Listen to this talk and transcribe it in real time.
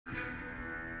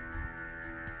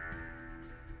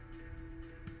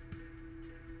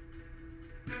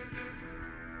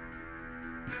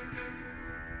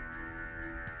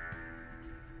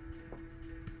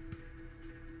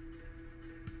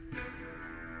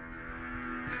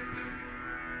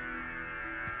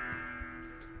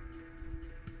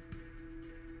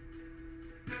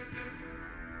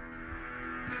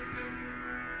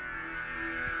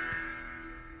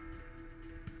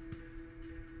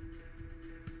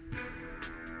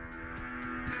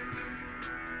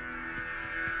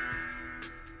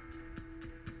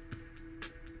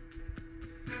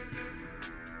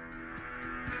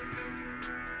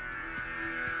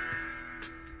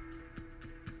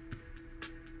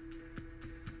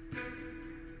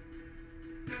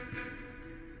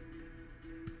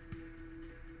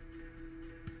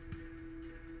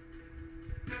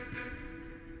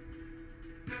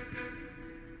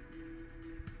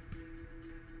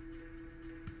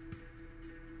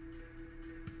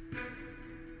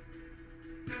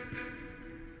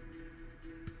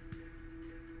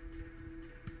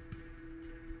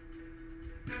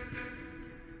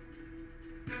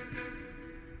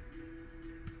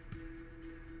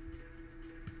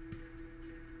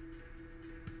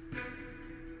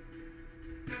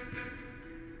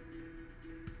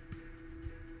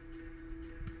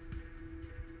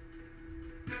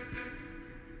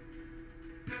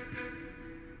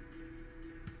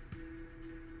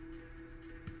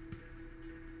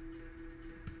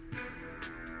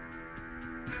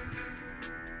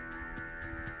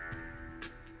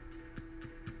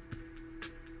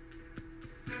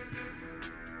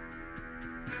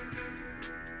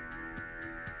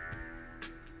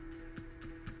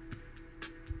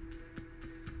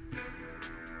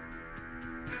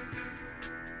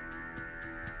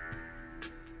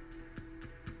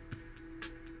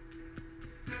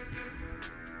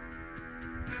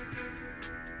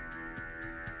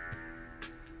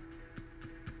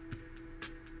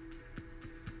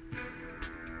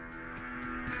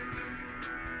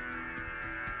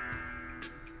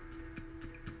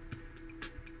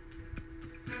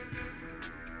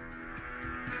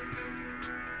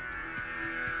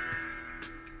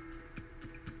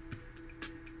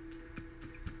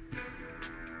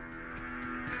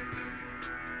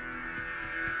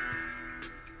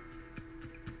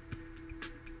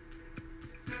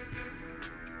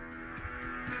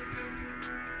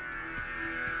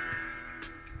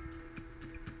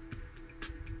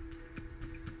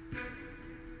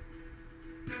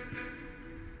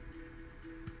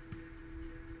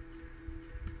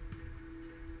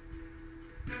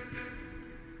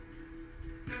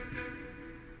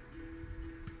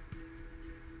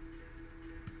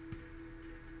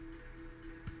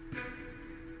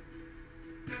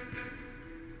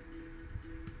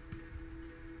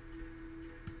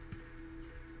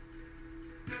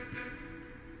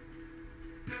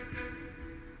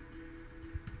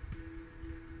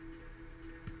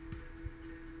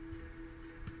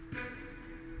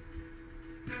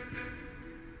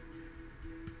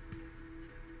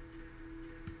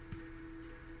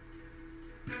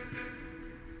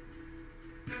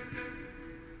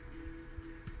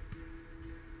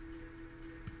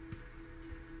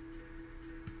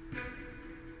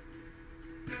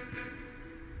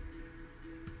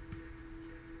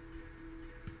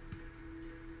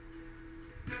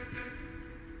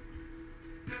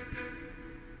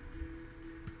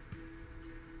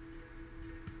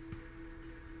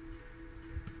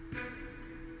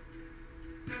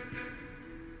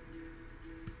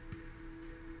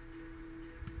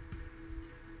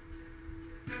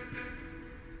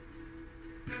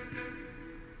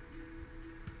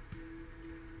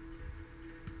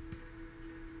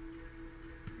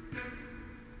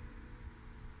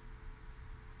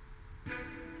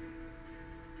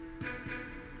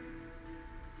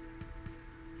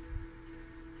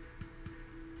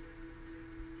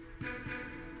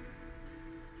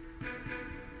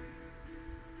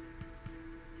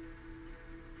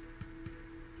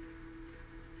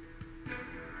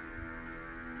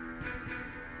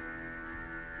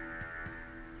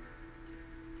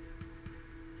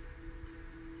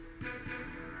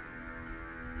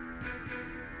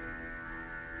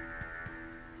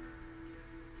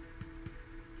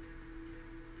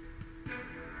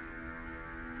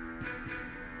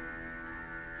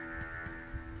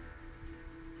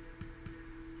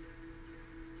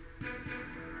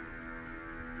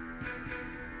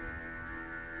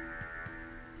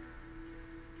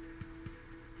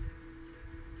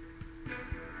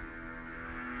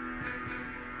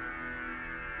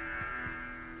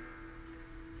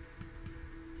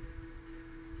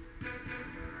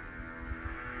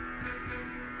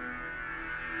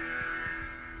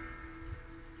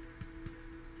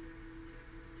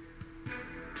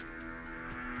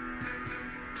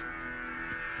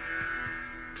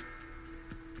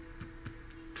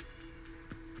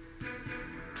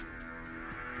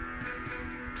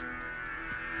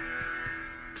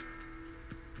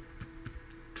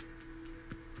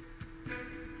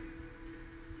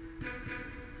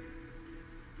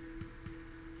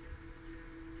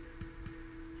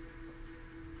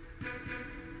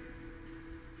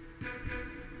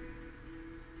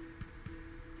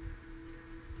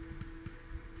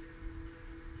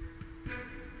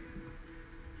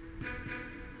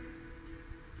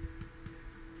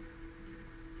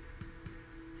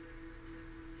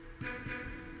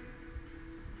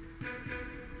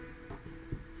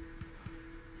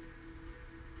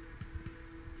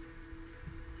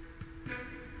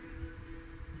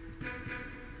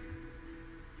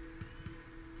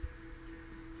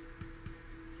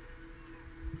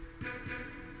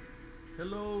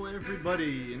Hello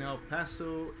everybody in El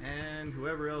Paso and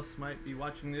whoever else might be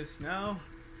watching this now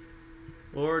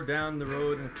or down the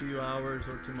road in a few hours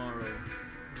or tomorrow.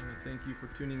 Thank you for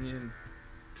tuning in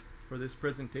for this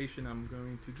presentation I'm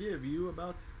going to give you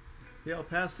about the El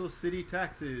Paso city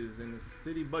taxes and the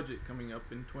city budget coming up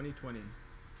in 2020.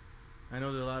 I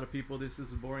know that a lot of people, this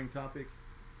is a boring topic.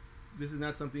 This is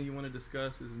not something you want to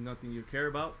discuss. This is nothing you care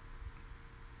about.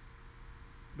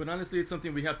 But honestly, it's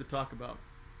something we have to talk about.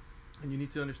 And you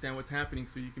need to understand what's happening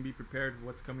so you can be prepared for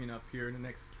what's coming up here in the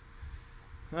next,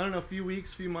 I don't know, few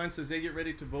weeks, few months as they get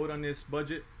ready to vote on this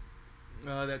budget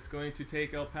that's going to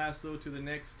take El Paso to the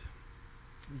next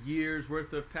year's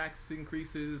worth of tax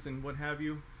increases and what have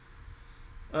you.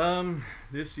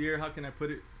 This year, how can I put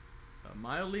it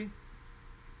mildly?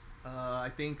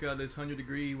 I think this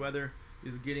 100-degree weather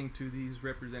is getting to these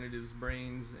representatives'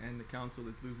 brains, and the council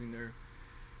is losing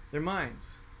their minds.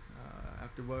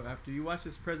 After you watch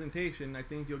this presentation, I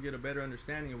think you'll get a better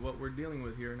understanding of what we're dealing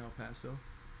with here in El Paso.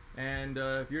 And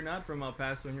if you're not from El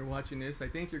Paso and you're watching this, I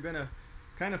think you're gonna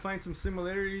kind of find some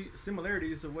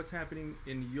similarities of what's happening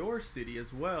in your city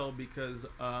as well, because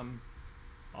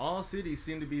all cities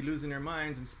seem to be losing their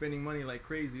minds and spending money like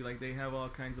crazy, like they have all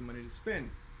kinds of money to spend.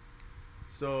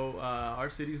 So our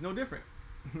city is no different.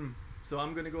 So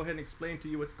I'm going to go ahead and explain to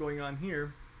you what's going on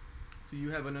here, so you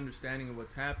have an understanding of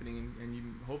what's happening,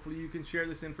 and hopefully you can share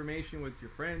this information with your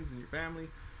friends and your family.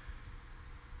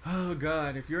 Oh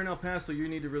God, if you're in El Paso, you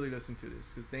need to really listen to this,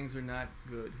 because things are not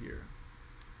good here.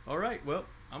 Alright, well,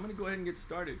 I'm going to go ahead and get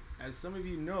started. As some of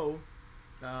you know,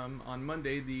 on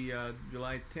Monday, the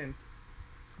July 10th,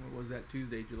 or was that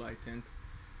Tuesday, July 10th,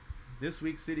 this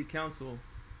week's City Council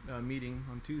meeting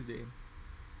on Tuesday,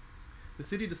 the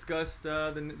city discussed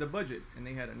the budget, and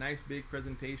they had a nice big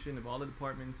presentation of all the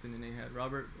departments, and then they had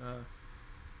Robert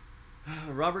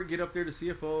get up there, the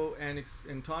CFO,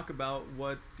 and talk about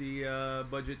what the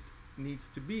budget needs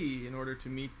to be in order to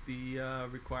meet the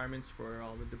requirements for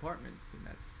all the departments. And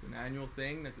that's an annual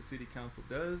thing that the city council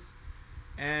does,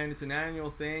 and it's an annual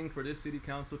thing for this city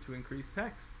council to increase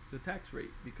the tax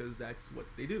rate, because that's what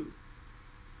they do.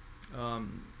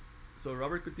 So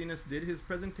Robert Cortinas did his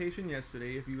presentation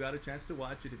yesterday. If you got a chance to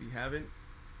watch it, if you haven't,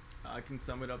 I can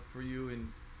sum it up for you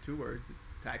in 2 words. It's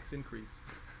tax increase.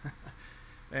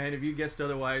 And if you guessed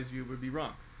otherwise, you would be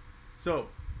wrong. So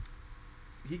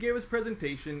he gave his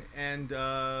presentation, and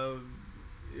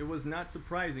it was not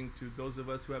surprising to those of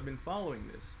us who have been following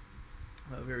this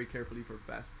very carefully for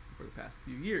the past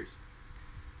few years.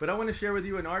 But I want to share with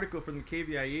you an article from the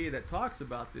KVIA that talks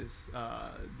about this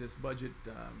budget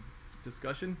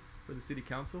discussion for the city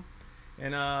council,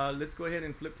 and let's go ahead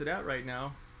and flip to that right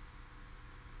now,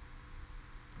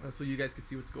 so you guys can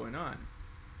see what's going on.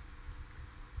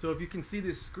 So if you can see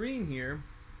this screen here,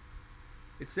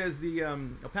 it says the El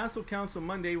Paso Council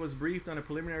Monday was briefed on a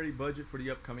preliminary budget for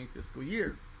the upcoming fiscal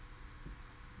year.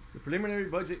 The preliminary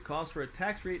budget calls for a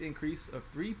tax rate increase of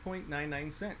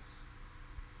 3.99 cents.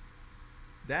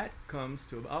 That comes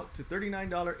to about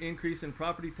 $39 increase in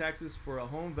property taxes for a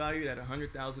home valued at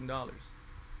 $100,000.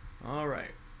 All right.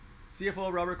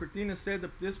 CFO Robert Cortinas said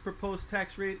that this proposed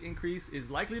tax rate increase is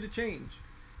likely to change.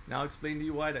 And I'll explain to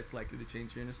you why that's likely to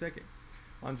change here in a second.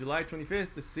 On July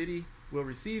 25th, the city will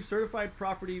receive certified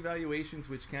property valuations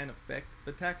which can affect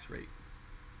the tax rate.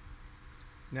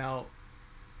 Now,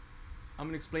 I'm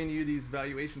going to explain to you these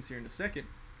valuations here in a second,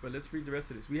 but let's read the rest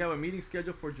of this. We have a meeting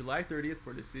scheduled for July 30th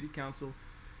for the city council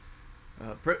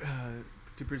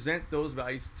to present those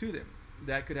values to them.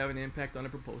 That could have an impact on the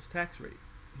proposed tax rate,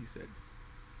 he said.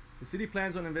 The city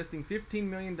plans on investing $15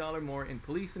 million more in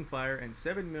police and fire and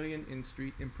 $7 million in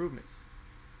street improvements.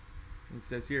 It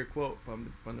says here, quote,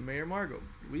 from the Mayor Margot,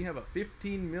 we have a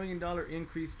 $15 million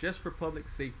increase just for public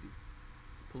safety.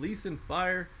 Police and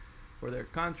fire for their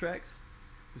contracts.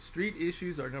 The street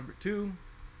issues are number 2.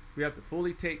 We have to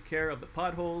fully take care of the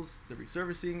potholes, the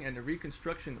resurfacing, and the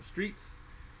reconstruction of streets.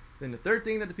 Then the third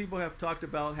thing that the people have talked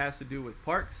about has to do with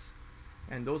parks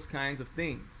and those kinds of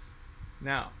things.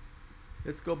 Now,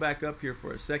 let's go back up here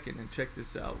for a second and check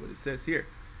this out, what it says here.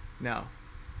 Now,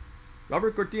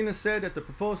 Robert Cortinas said that the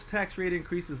proposed tax rate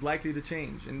increase is likely to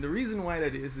change. And the reason why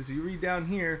that is, if you read down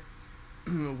here,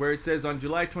 where it says on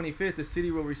July 25th, the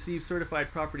city will receive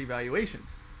certified property valuations.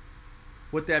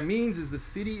 What that means is the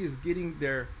city is getting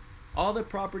all the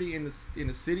property in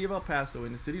the city of El Paso,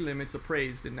 in the city limits,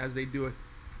 appraised, and as they do it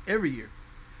every year.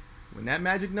 When that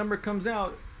magic number comes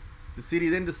out, the city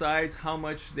then decides how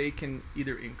much they can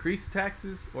either increase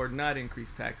taxes or not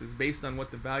increase taxes based on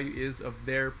what the value is of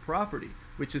their property,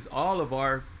 which is all of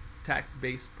our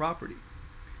tax-based property.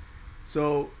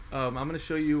 So I'm going to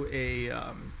show you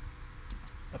a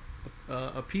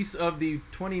a piece of the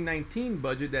 2019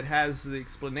 budget that has the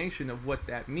explanation of what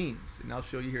that means, and I'll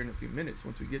show you here in a few minutes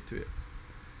once we get to it.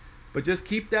 But just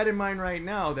keep that in mind right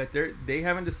now, that they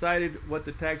haven't decided what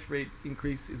the tax rate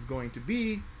increase is going to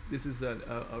be. This is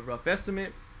a rough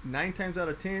estimate. 9 times out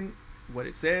of 10, what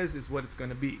it says is what it's going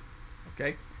to be.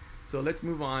 Okay, so let's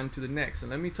move on to the next,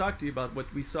 and let me talk to you about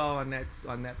what we saw on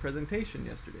that presentation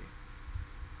yesterday.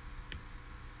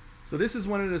 So this is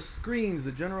one of the screens,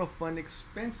 the general fund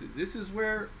expenses. This is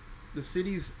where the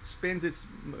city spends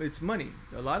its money,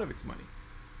 a lot of its money.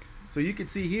 So you can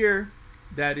see here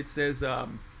that it says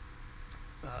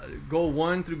goal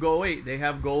 1 through goal 8. They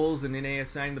have goals, and then they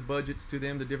assign the budgets to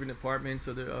them, the different departments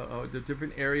or the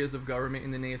different areas of government,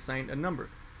 and then they assign a number.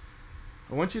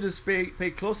 I want you to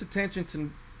pay close attention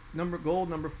to goal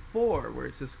number 4, where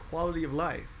it says quality of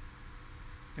life.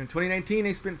 In 2019,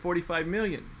 they spent 45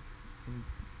 million.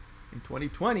 In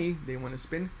 2020, they want to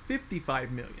spend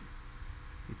 55 million.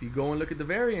 If you go and look at the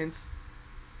variance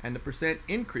and the percent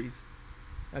increase,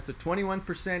 that's a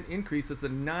 21% increase. That's a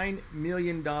 $9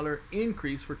 million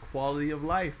increase for quality of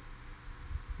life.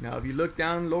 Now, if you look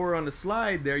down lower on the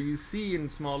slide there, you see in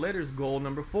small letters goal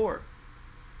number 4.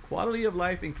 Quality of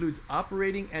life includes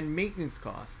operating and maintenance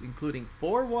costs, including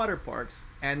 4 water parks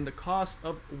and the cost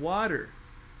of water.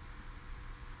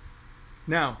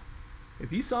 Now,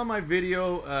 if you saw my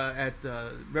video at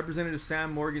Representative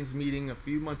Sam Morgan's meeting a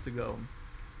few months ago,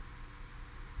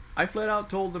 I flat out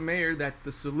told the mayor that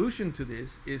the solution to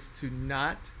this is to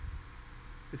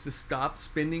stop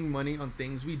spending money on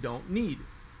things we don't need.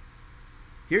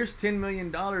 Here's $10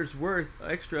 million worth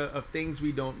extra of things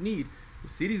we don't need. The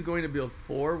city's going to build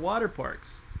 4 water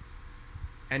parks,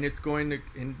 and it's going to,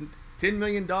 and $10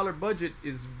 million budget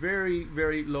is very,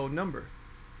 very low number.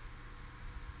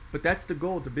 But that's the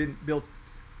goal, to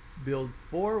build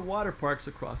 4 water parks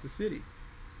across the city,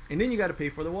 and then you got to pay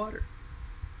for the water.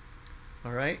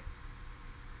 All right.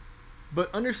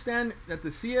 But understand that the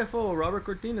CFO Robert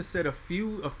Cortina said a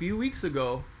few weeks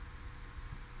ago,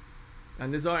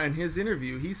 in his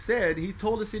interview, he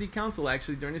told the city council,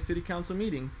 actually during the city council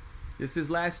meeting, this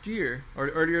is last year, or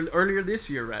earlier this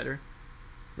year rather.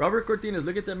 Robert Cortines,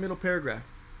 look at that middle paragraph.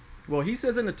 Well, he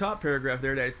says in the top paragraph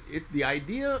there that the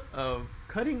idea of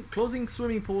closing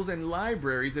swimming pools and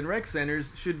libraries and rec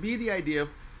centers should be the idea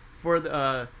for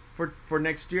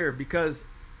next year, because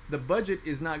the budget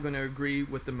is not going to agree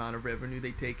with the amount of revenue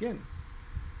they take in.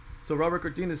 So Robert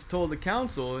Cortines told the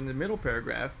council in the middle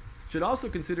paragraph should also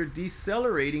consider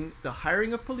decelerating the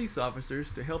hiring of police officers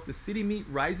to help the city meet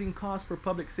rising costs for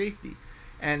public safety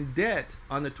and debt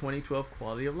on the 2012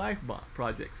 quality of life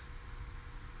projects.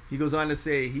 He goes on to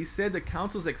say, he said the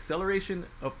council's acceleration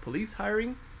of police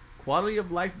hiring, quality of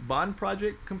life bond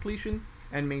project completion,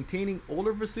 and maintaining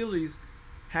older facilities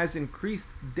has increased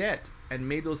debt and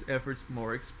made those efforts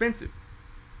more expensive.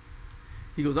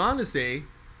 He goes on to say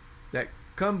that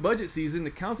come budget season, the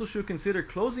council should consider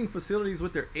closing facilities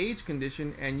with their age,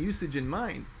 condition, and usage in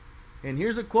mind. And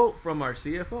here's a quote from our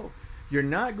CFO. You're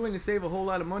not going to save a whole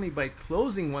lot of money by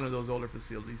closing one of those older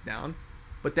facilities down,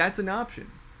 but that's an option.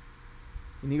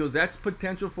 And he goes, that's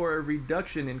potential for a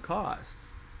reduction in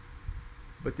costs.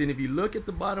 But then if you look at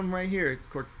the bottom right here,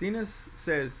 Cortines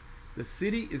says the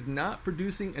city is not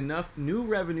producing enough new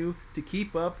revenue to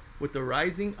keep up with the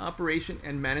rising operation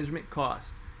and management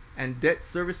costs and debt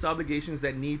service obligations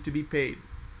that need to be paid.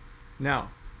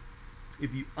 Now,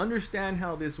 if you understand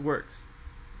how this works,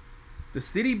 the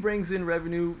city brings in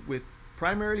revenue with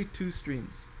primarily 2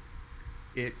 streams.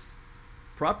 It's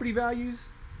property values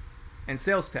and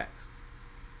sales tax.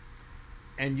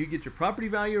 And you get your property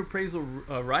value appraisal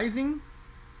rising,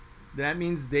 that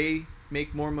means they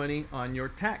make more money on your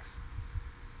tax.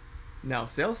 Now,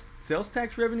 sales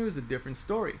tax revenue is a different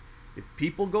story. If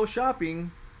people go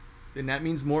shopping, then that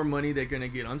means more money they're going to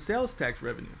get on sales tax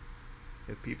revenue.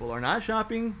 If people are not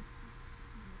shopping,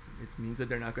 it means that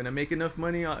they're not going to make enough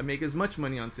money, make as much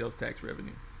money on sales tax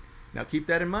revenue. Now, keep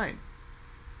that in mind.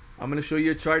 I'm going to show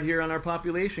you a chart here on our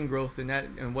population growth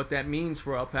and what that means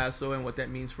for El Paso and what that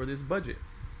means for this budget.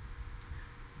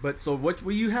 But so what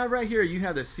you have right here, you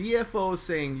have the CFO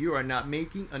saying you are not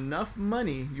making enough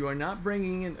money, you are not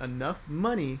bringing in enough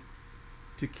money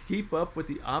to keep up with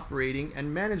the operating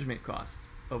and management cost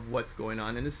of what's going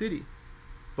on in the city.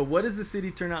 But what does the city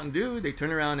turn out and do? They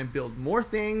turn around and build more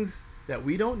things that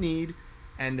we don't need,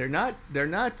 and they're not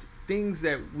things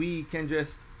that we can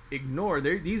just ignore.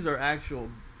 These are actual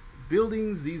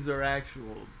buildings, these are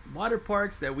actual water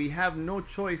parks that we have no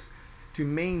choice to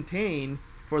maintain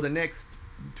for the next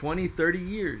 20, 30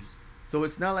 years. So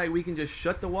it's not like we can just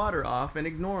shut the water off and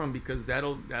ignore them, because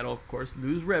that'll of course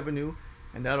lose revenue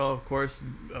and that'll of course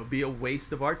be a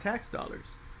waste of our tax dollars.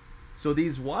 So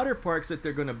these water parks that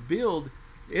they're going to build,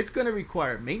 it's going to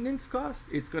require maintenance costs,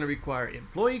 it's going to require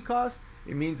employee costs.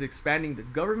 It means expanding the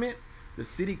government. The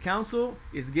city council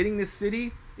is getting this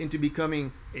city into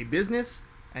becoming a business,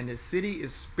 and the city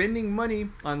is spending money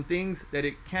on things that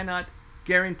it cannot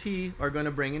guarantee are going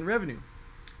to bring in revenue.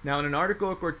 Now, in an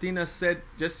article Cortina said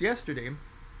just yesterday,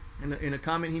 in a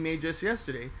comment he made just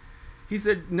yesterday, he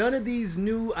said none of these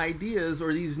new ideas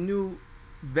or these new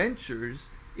ventures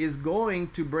is going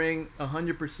to bring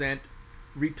 100%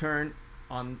 return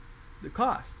on the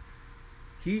cost.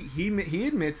 He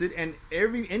admits it, and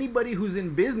anybody who's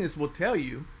in business will tell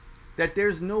you that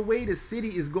there's no way the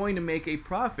city is going to make a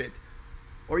profit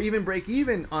or even break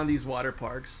even on these water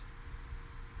parks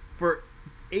for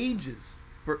ages,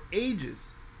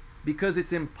 because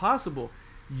it's impossible.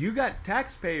 You got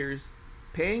taxpayers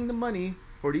paying the money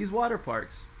for these water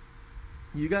parks.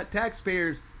 You got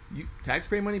taxpayer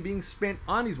money being spent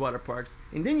on these water parks,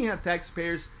 and then you have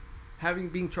taxpayers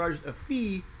being charged a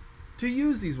fee to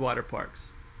use these water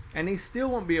parks, and they still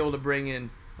won't be able to bring in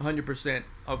 100%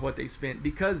 of what they spent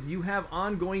because you have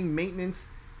ongoing maintenance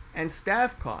and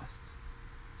staff costs.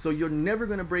 So you're never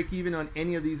going to break even on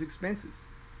any of these expenses.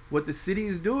 What the city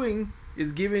is doing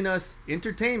is giving us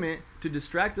entertainment to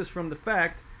distract us from the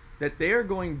fact that they are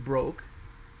going broke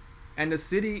and the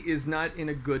city is not in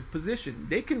a good position.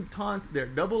 They can taunt their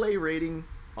AA rating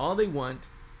all they want,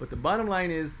 but the bottom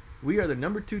line is we are the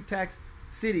 #2 tax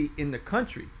city in the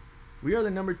country. We are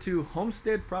the #2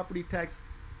 homestead property tax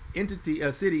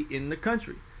city in the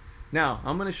country. Now,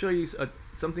 I'm going to show you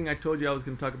something I told you I was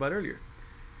going to talk about earlier.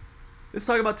 Let's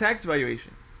talk about tax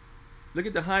valuation. Look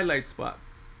at the highlight spot.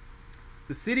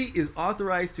 The city is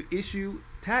authorized to issue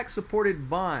tax-supported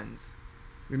bonds.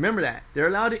 Remember that. They're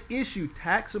allowed to issue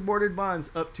tax-supported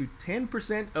bonds up to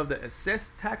 10% of the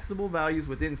assessed taxable values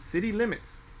within city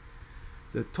limits.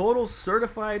 The total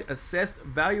certified assessed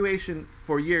valuation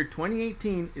for year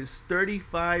 2018 is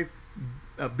 $35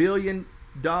 billion,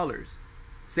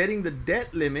 setting the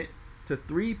debt limit to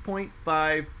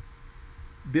 $3.5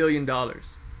 billion.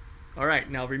 All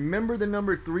right, now remember the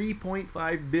number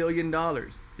 $3.5 billion.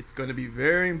 It's going to be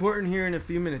very important here in a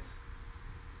few minutes.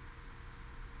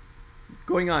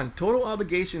 Going on, total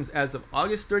obligations as of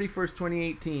August 31st,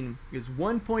 2018 is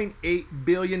 $1.8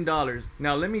 billion.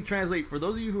 Now let me translate for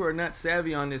those of you who are not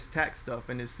savvy on this tax stuff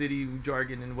and this city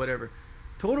jargon and whatever.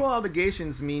 Total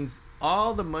obligations means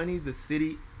all the money the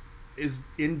city is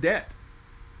in debt.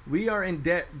 We are in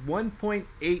debt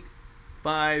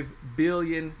 $1.85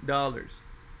 billion.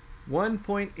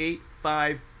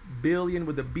 1.85 billion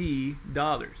with a B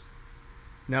dollars.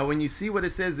 Now when you see what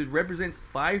it says, it represents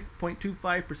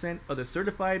 5.25% of the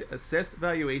certified assessed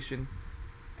valuation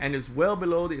and is well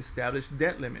below the established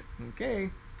debt limit.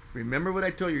 Okay, remember what I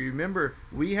told you. Remember,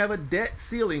 we have a debt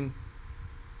ceiling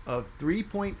of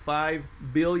 $3.5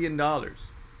 billion.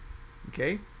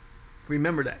 Okay,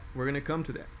 remember that. We're going to come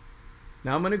to that.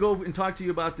 Now I'm going to go and talk to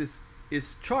you about this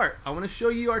chart. I want to show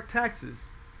you our taxes.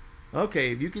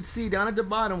 Okay, if you can see down at the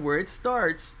bottom where it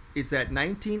starts, it's at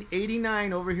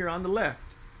 1989 over here on the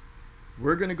left.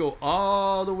 We're going to go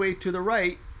all the way to the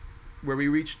right where we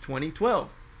reach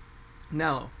 2012.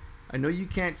 Now, I know you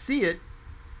can't see it.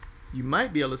 You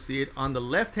might be able to see it on the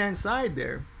left-hand side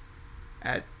there.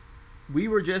 We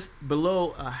were just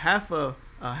below a half of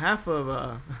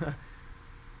 $1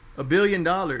 billion.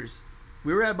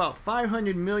 We were at about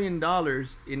 $500 million in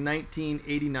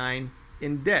 1989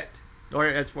 in debt. Or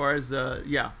as far as our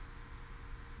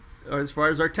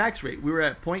tax rate, we were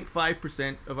at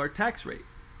 0.5% of our tax rate.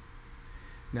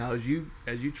 Now, as you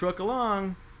truck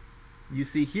along, you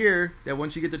see here that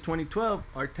once you get to 2012,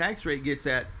 our tax rate gets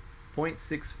at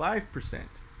 0.65%. All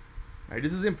right,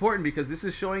 this is important because this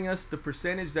is showing us the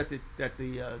percentage that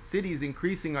the city is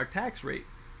increasing our tax rate,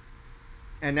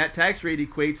 and that tax rate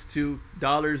equates to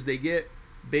dollars they get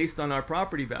based on our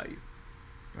property value.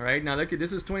 All right, now look at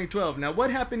this is 2012. Now what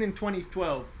happened in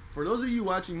 2012? For those of you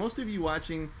watching, most of you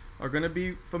watching are going to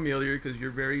be familiar because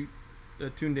you're very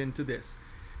tuned into this.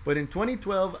 But in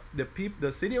 2012,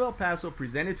 the city of El Paso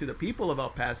presented to the people of El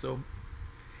Paso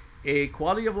a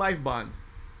quality of life bond.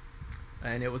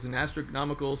 And it was an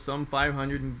astronomical some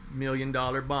 $500 million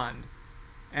bond.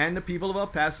 And the people of El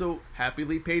Paso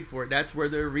happily paid for it. That's where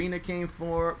the arena came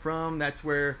from. That's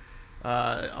where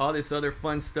all this other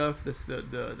fun stuff,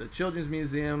 the Children's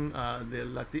Museum,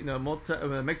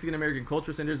 the Mexican American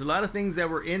Culture Center. There's a lot of things that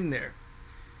were in there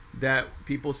that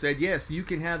people said, yes, you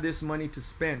can have this money to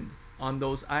spend on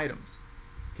those items.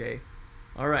 Okay,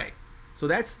 all right. So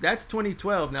that's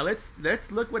 2012. Now let's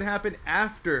look what happened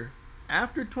after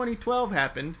 2012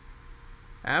 happened.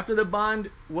 After the bond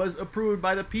was approved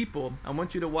by the people, I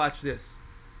want you to watch this.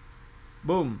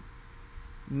 Boom.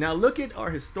 Now look at our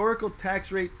historical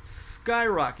tax rate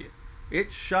skyrocket.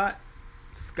 It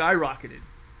skyrocketed.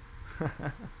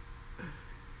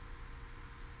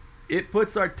 It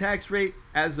puts our tax rate,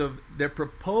 as of their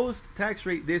proposed tax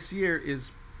rate this year,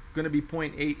 is going to be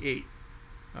 0.88.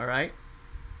 All right.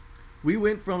 We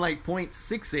went from like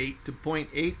 0.68 to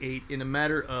 0.88 in a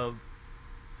matter of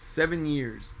 7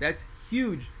 years. That's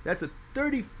huge. That's a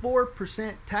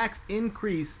 34% tax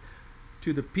increase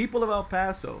to the people of El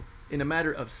Paso in a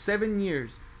matter of 7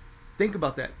 years. Think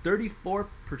about that.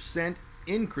 34%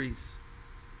 increase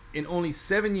in only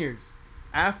 7 years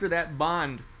after that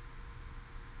bond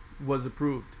was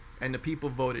approved and the people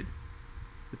voted.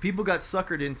 The people got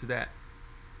suckered into that.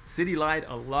 The city lied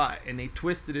a lot, and they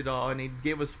twisted it all, and they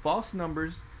gave us false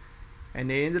numbers, and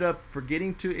they ended up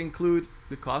forgetting to include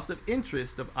the cost of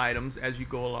interest of items as you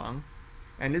go along.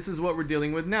 And this is what we're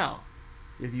dealing with now.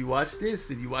 If you watch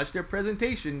this, if you watch their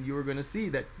presentation, you are going to see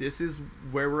that this is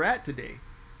where we're at today.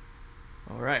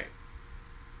 All right.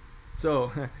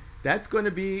 So that's going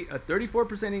to be a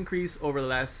 34% increase over the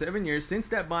last 7 years since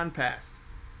that bond passed.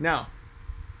 Now,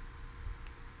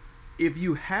 if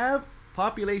you have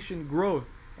population growth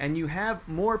and you have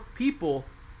more people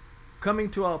coming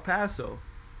to El Paso,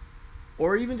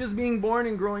 or even just being born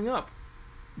and growing up,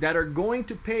 that are going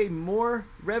to pay more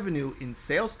revenue in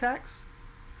sales tax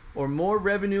or more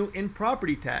revenue in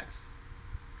property tax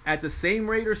at the same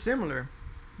rate or similar,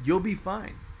 you'll be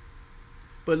fine.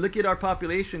 But look at our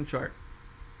population chart.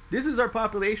 This is our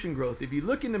population growth. If you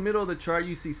look in the middle of the chart,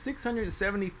 you see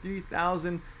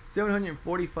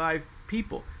 673,745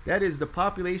 people. That is the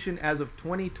population as of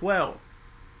 2012.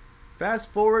 Fast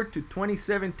forward to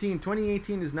 2017.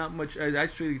 2018 is not much.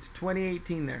 Actually, it's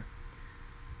 2018 there.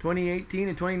 2018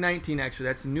 and 2019, actually.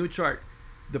 That's a new chart.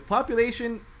 The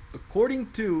population,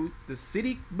 according to the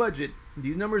city budget,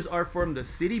 these numbers are from the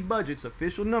city budget's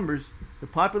official numbers. The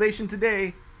population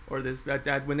today, or this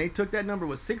when they took that number,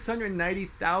 was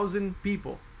 690,000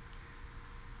 people.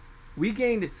 We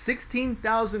gained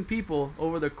 16,000 people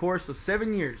over the course of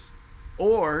 7 years,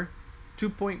 or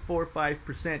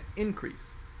 2.45% increase.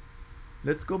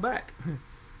 Let's go back.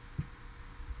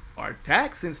 Our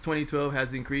tax since 2012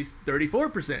 has increased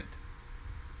 34%.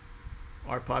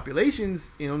 Our populations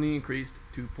only increased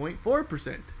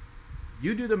 2.4%.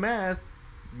 You do the math,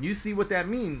 and you see what that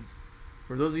means.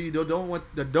 For those of you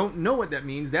that don't know what that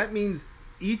means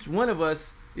each one of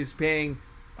us is paying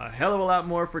a hell of a lot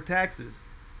more for taxes,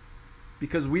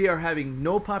 because we are having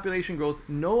no population growth.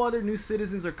 No other new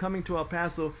citizens are coming to El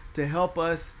Paso to help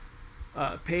us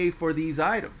pay for these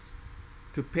items,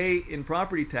 to pay in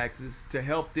property taxes, to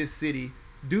help this city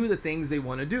do the things they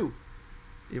want to do.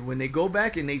 When they go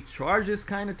back and they charge this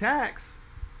kind of tax,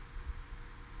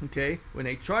 okay, when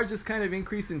they charge this kind of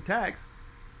increase in tax,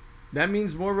 that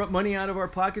means more money out of our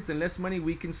pockets and less money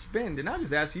we can spend. And I'll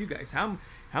just ask you guys, how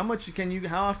often can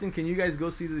you guys go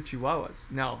see the Chihuahuas?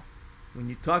 Now, when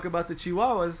you talk about the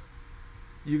Chihuahuas,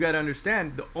 you got to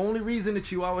understand the only reason the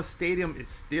Chihuahua Stadium is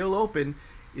still open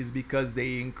is because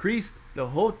they increased the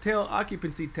hotel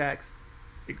occupancy tax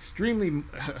extremely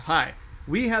high.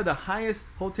 We have the highest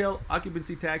hotel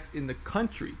occupancy tax in the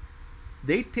country.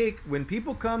 They take, when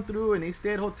people come through and they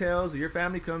stay at hotels, or your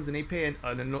family comes and they pay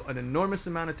an enormous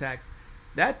amount of tax,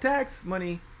 that tax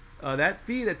money, that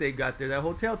fee that they got there, that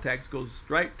hotel tax, goes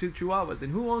right to Chihuahuas.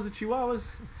 And who owns the Chihuahuas?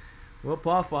 Well,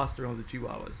 Paul Foster owns the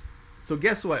Chihuahuas. So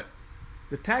guess what?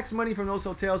 The tax money from those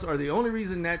hotels are the only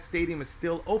reason that stadium is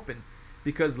still open.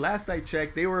 Because last I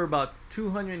checked, they were about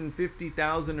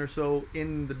 250,000 or so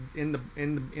in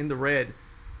the red,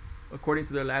 according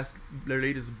to their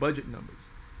latest budget numbers.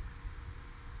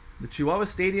 The Chihuahua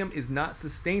Stadium is not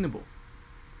sustainable.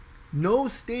 No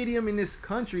stadium in this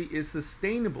country is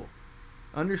sustainable.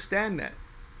 Understand that.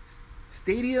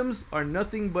 Stadiums are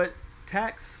nothing but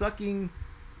tax-sucking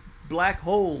black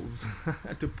holes,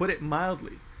 to put it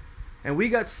mildly. And we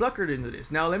got suckered into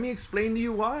this. Now, let me explain to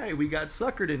you why we got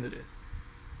suckered into this.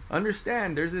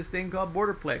 Understand, there's this thing called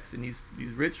Borderplex, and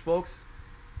these rich folks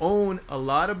own a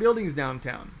lot of buildings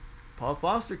downtown. Paul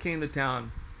Foster came to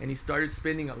town, and he started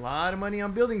spending a lot of money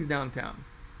on buildings downtown.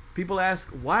 People ask,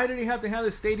 why did he have to have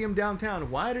the stadium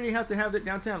downtown? Why did he have to have it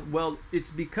downtown? Well, it's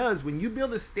because when you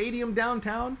build a stadium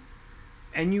downtown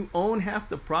and you own half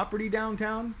the property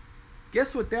downtown,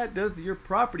 guess what that does to your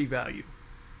property value?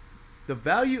 The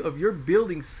value of your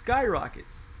building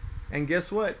skyrockets. And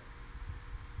guess what?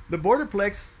 The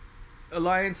Borderplex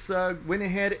Alliance went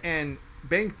ahead and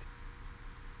banked.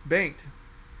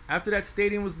 After that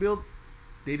stadium was built,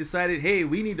 they decided, hey,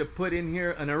 we need to put in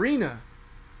here an arena.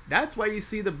 That's why you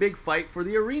see the big fight for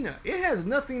the arena. It has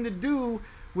nothing to do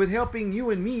with helping you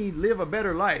and me live a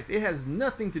better life. It has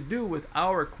nothing to do with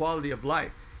our quality of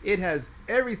life. It has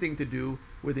everything to do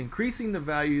with increasing the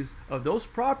values of those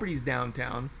properties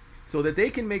downtown so that they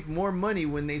can make more money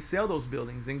when they sell those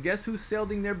buildings. And guess who's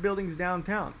selling their buildings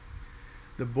downtown?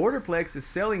 The Borderplex is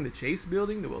selling the Chase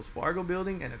building, the Wells Fargo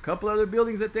building, and a couple other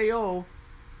buildings that they owe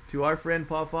to our friend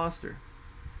Paul Foster.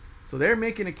 So they're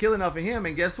making a killing off of him,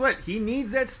 and guess what? He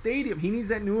needs that stadium. He needs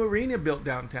that new arena built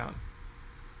downtown.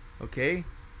 Okay?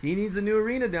 He needs a new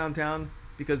arena downtown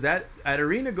because that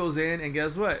arena goes in, and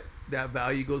guess what? That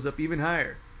value goes up even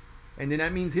higher. And then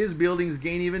that means his buildings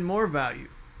gain even more value.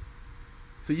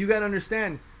 So you got to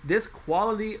understand, this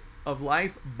quality of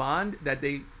life bond that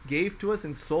they gave to us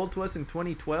and sold to us in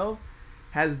 2012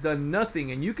 has done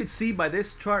nothing. And you could see by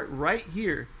this chart right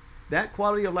here, that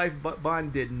quality of life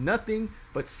bond did nothing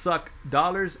but suck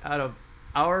dollars out of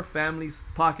our families'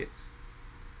 pockets.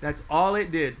 That's all it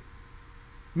did.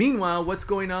 Meanwhile, what's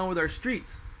going on with our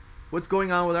streets? What's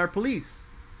going on with our police?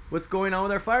 What's going on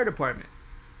with our fire department?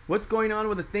 What's going on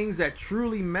with the things that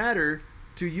truly matter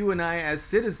to you and I as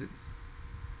citizens?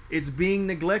 It's being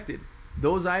neglected.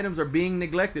 Those items are being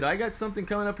neglected. I got something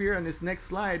coming up here on this next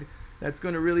slide that's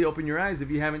going to really open your eyes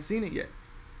if you haven't seen it yet.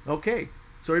 Okay,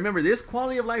 so remember, this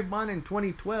quality of life bond in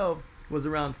 2012 was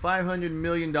around $500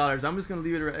 million. I'm just going to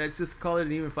leave it, let's just call it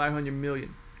an even $500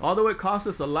 million. Although it cost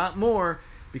us a lot more,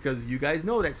 because you guys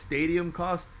know that stadium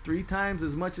cost 3 times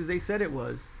as much as they said it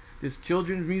was. This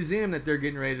children's museum that they're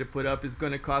getting ready to put up is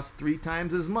going to cost 3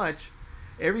 times as much.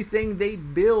 Everything they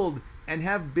build and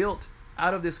have built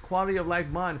out of this quality of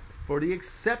life bond, for the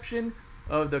exception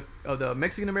of the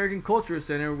Mexican American Cultural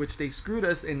Center, which they screwed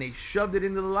us and they shoved it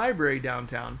into the library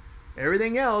downtown.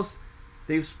 Everything else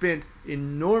they've spent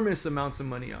enormous amounts of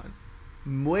money on,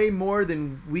 way more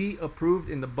than we approved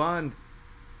in the bond,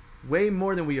 way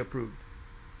more than we approved.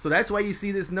 So that's why you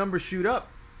see this number shoot up,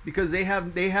 because they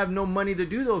have no money to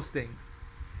do those things.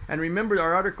 And remember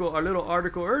our little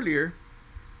article earlier,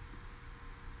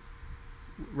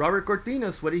 Robert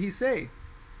Cortinas, what did he say?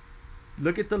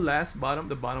 Look at the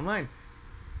bottom line.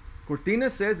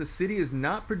 Cortinas says the city is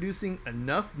not producing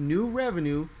enough new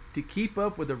revenue to keep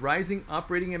up with the rising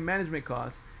operating and management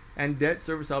costs and debt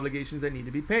service obligations that need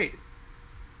to be paid.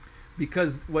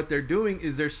 Because what they're doing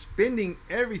is they're spending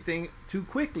everything too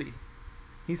quickly.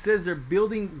 He says they're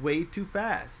building way too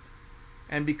fast.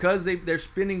 And because they're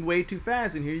spending way too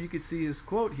fast, and here you can see his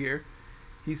quote here.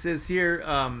 He says here,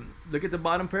 look at the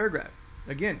bottom paragraph.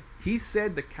 Again, he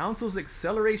said the council's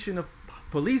acceleration of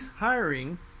police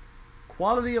hiring,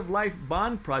 quality of life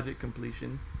bond project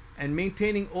completion, and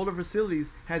maintaining older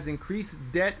facilities has increased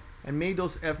debt and made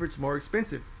those efforts more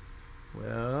expensive.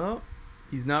 Well,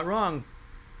 he's not wrong,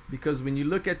 because when you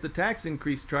look at the tax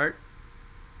increase chart,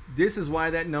 this is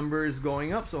why that number is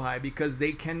going up so high, because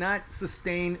they cannot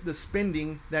sustain the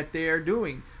spending that they are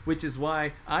doing, which is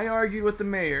why I argued with the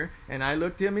mayor and I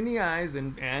looked him in the eyes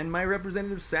and my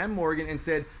representative Sam Morgan and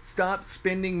said, stop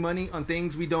spending money on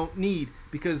things we don't need,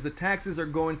 because the taxes are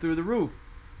going through the roof.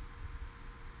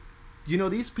 You know,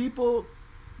 these people,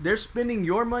 they're spending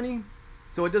your money,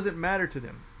 so it doesn't matter to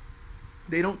them.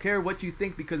 They don't care what you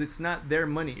think, because it's not their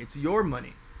money, it's your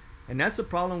money. And that's the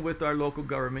problem with our local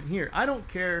government here. I don't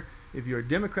care if you're a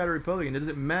Democrat or Republican. It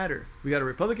doesn't matter. We got a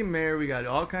Republican mayor. We got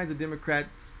all kinds of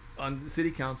Democrats on the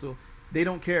city council. They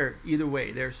don't care either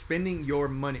way. They're spending your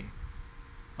money.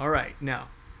 All right, now,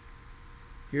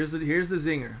 here's the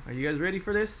zinger. Are you guys ready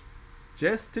for this?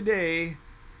 Just today,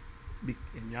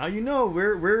 and now you know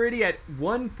we're already at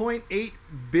 $1.8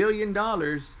 billion.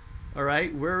 All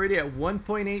right, we're already at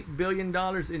 $1.8 billion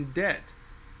in debt.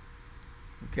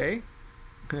 Okay.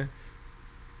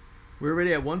 We're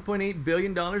already at $1.8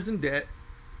 billion in debt.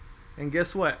 And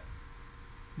guess what?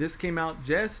 This came out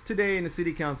just today in the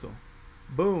city council.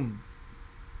 Boom.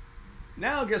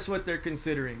 Now guess what they're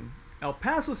considering? El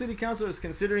Paso City Council is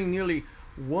considering nearly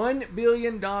 $1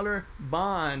 billion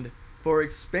bond for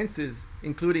expenses,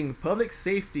 including public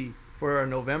safety, for our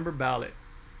November ballot.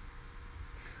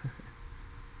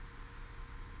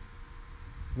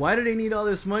 Why do they need all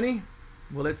this money?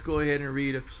 Well, let's go ahead and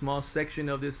read a small section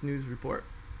of this news report.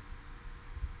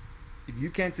 If you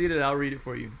can't see it, I'll read it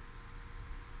for you.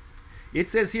 It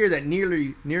says here that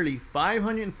nearly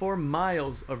 504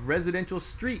 miles of residential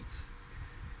streets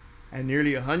and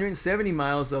nearly 170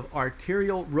 miles of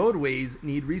arterial roadways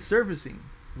need resurfacing,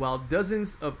 while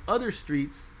dozens of other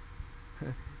streets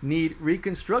need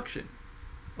reconstruction,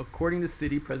 according to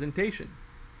city presentation.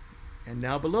 And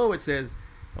now below it says,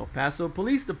 El Paso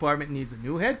Police Department needs a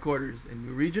new headquarters and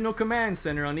new regional command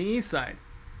center on the east side.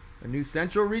 a new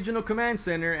central regional command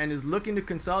center, and is looking to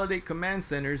consolidate command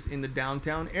centers in the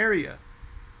downtown area.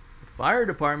 The fire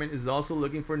department is also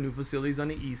looking for new facilities on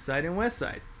the east side and west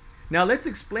side. Now let's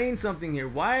explain something here.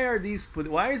 Why are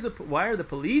the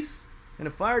police and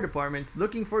the fire departments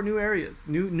looking for new areas,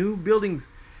 new buildings?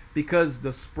 Because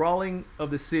the sprawling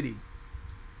of the city.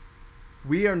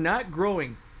 We are not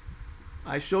growing.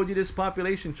 I showed you this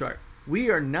population chart. We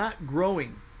are not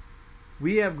growing.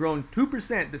 We have grown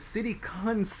 2%. The city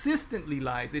consistently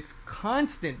lies. It's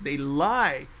constant. They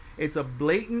lie. It's a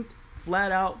blatant,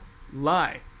 flat out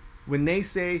lie. When they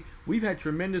say we've had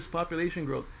tremendous population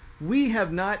growth, we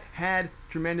have not had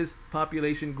tremendous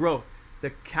population growth.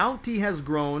 The county has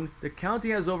grown. The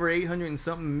county has over 800 and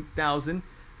something thousand.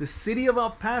 The city of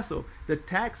El Paso, the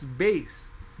tax base,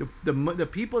 the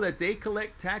people that they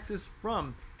collect taxes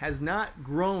from, has not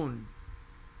grown.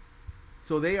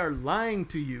 So they are lying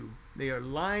to you. They are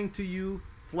lying to you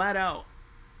flat out.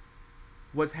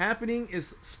 What's happening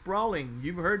is sprawling.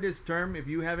 You've heard this term. If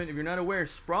you're not aware,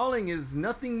 sprawling is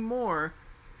nothing more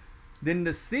than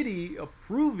the city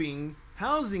approving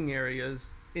housing areas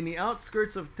in the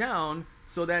outskirts of town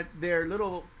so that their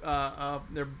little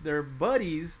their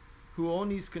buddies who own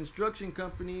these construction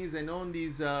companies and own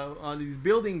these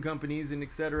building companies and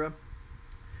etc.,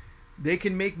 they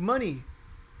can make money.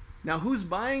 Now, who's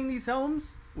buying these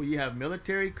homes? Well, you have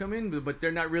military come in, but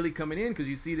they're not really coming in, because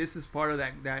you see this is part of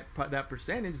that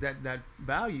percentage, that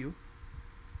value.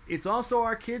 It's also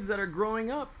our kids that are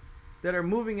growing up, that are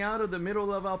moving out of the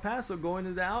middle of El Paso, going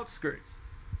to the outskirts.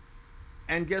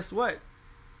 And guess what?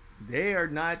 They are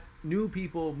not new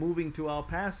people moving to El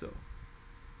Paso.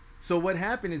 So what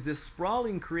happened is this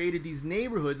sprawling created these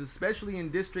neighborhoods, especially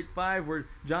in District 5 where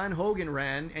John Hogan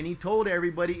ran, and he told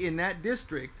everybody in that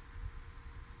district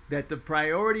that the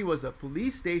priority was a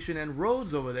police station and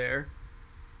roads over there.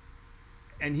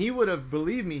 And he would have,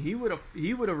 believe me, he would have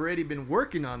already been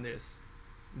working on this.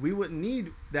 We wouldn't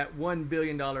need that $1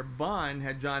 billion bond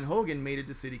had John Hogan made it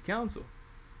to city council.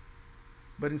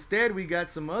 But instead we got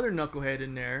some other knucklehead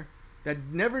in there that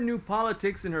never knew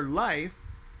politics in her life,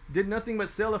 did nothing but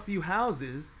sell a few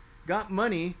houses, got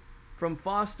money from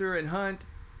Foster and Hunt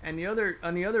and the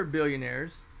other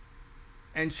billionaires,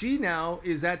 and she now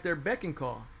is at their beck and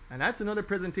call. And that's another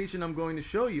presentation I'm going to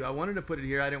show you. I wanted to put it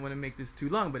here. I didn't want to make this too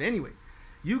long. But anyways,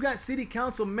 you got city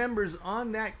council members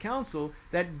on that council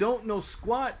that don't know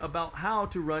squat about how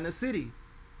to run a city.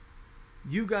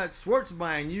 You got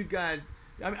Schwartzbein. You got,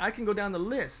 I can go down the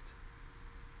list.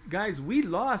 Guys, we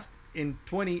lost in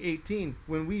 2018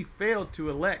 when we failed to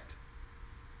elect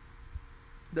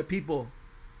the people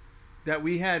that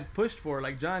we had pushed for,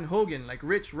 like John Hogan, like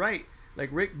Rich Wright, like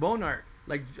Rick Bonart,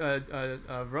 like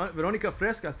Veronica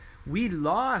Frescas. We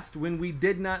lost when we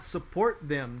did not support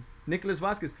them. Nicholas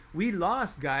Vasquez. We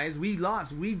lost, guys. We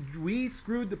lost. We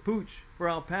screwed the pooch for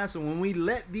El Paso when we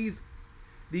let these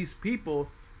people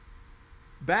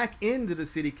back into the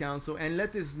city council and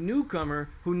let this newcomer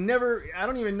who never, I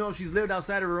don't even know if she's lived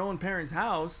outside of her own parents'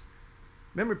 house.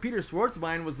 Remember, Peter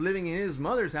Schwartzbein was living in his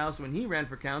mother's house when he ran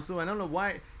for council. I don't know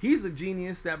why. He's a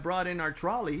genius that brought in our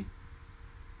trolley,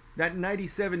 that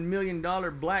 $97 million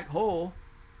black hole.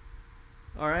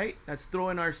 All right, that's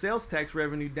throwing our sales tax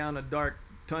revenue down a dark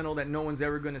tunnel that no one's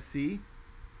ever going to see.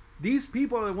 These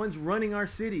people are the ones running our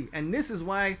city, and this is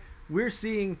why we're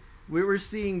seeing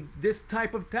this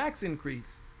type of tax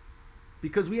increase,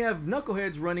 because we have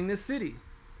knuckleheads running this city.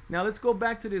 Now let's go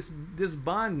back to this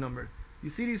bond number. You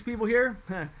see these people here?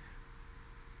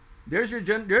 There's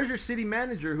your city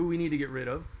manager, who we need to get rid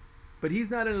of, but he's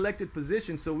not an elected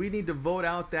position, so we need to vote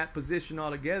out that position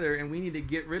altogether, and we need to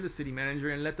get rid of city manager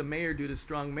and let the mayor do the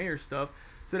strong mayor stuff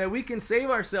so that we can save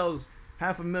ourselves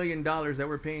 $500,000 that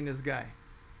we're paying this guy.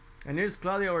 And there's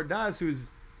Claudia Ordaz, who's,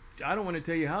 I don't want to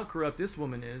tell you how corrupt this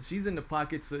woman is. She's in the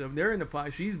pockets. They're in the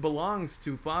pocket. She belongs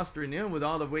to Foster and them with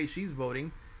all the way she's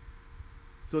voting.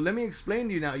 So let me explain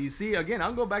to you now. You see, again,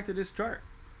 I'll go back to this chart.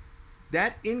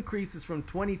 That increase is from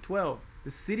 2012.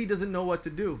 The city doesn't know what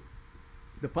to do.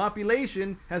 The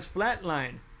population has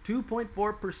flatlined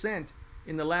 2.4%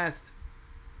 in the last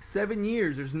 7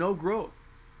 years. There's no growth.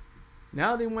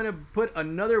 Now they want to put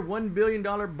another $1 billion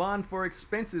bond for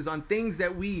expenses on things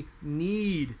that we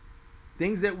need.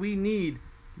 Things that we need.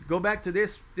 Go back to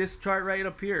this chart right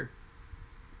up here.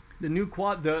 The new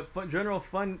general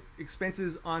fund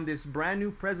expenses on this brand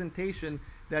new presentation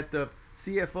that the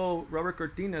CFO Robert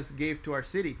Cortinas gave to our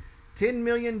city. $10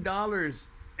 million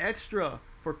extra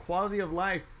for quality of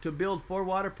life to build 4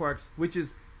 water parks, which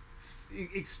is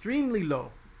extremely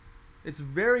low. It's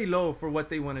very low for what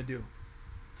they want to do.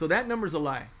 So that number's a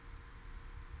lie.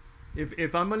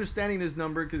 If I'm understanding this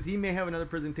number, because he may have another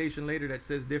presentation later that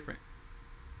says different.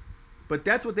 But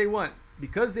that's what they want.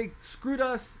 Because they screwed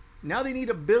us, now they need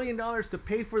 $1 billion to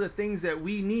pay for the things that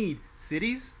we need.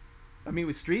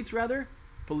 With streets rather,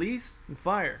 police and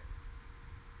fire.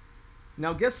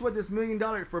 Now guess what this $1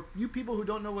 million, for you people who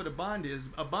don't know what a bond is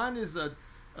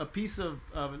a piece of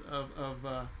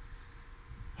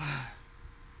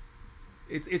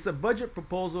it's a budget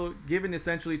proposal given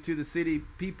essentially to the city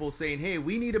people saying, hey,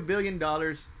 we need $1 billion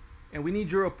and we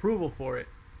need your approval for it.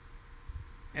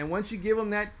 And once you give them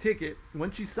that ticket,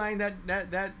 once you sign that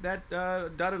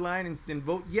dotted line and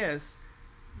vote yes,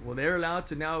 well, they're allowed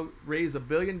to now raise $1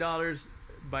 billion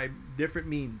by different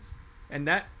means. And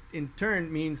that in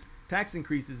turn means tax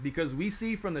increases, because we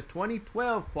see from the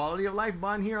 2012 quality of life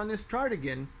bond here on this chart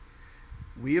again,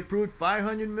 we approved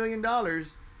 $500 million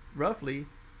roughly,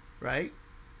 right?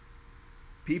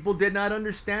 People did not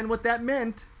understand what that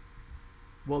meant.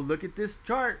 Well, look at this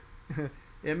chart.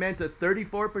 It meant a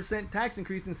 34% tax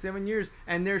increase in 7 years,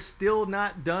 and they're still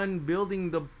not done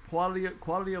building the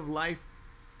quality of life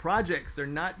projects. They're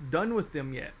not done with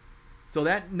them yet. So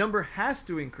that number has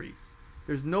to increase.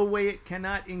 There's no way it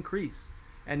cannot increase.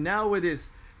 And now with this,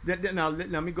 now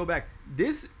let me go back.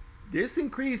 This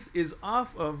increase is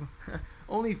off of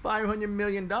only $500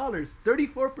 million,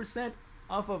 34%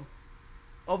 off of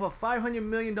a $500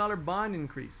 million bond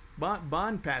increase,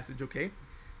 bond passage. Okay,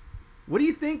 what do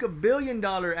you think $1 billion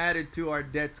added to our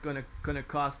debt's gonna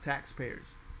cost taxpayers?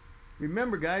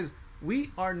 Remember, guys,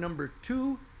 we are number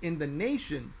 2 in the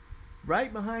nation,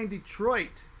 right behind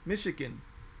Detroit, Michigan,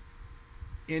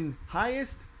 in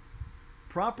highest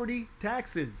property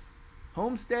taxes,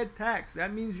 homestead tax.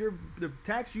 That means the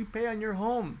tax you pay on your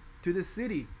home to the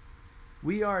city.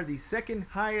 We are the 2nd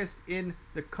highest in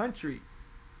the country.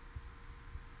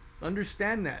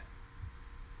 Understand that.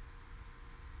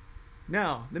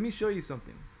 Now, let me show you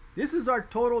something. This is our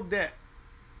total debt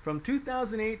from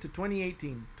 2008 to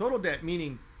 2018. Total debt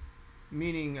meaning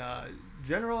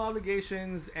general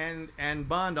obligations and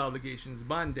bond obligations,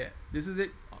 bond debt. This is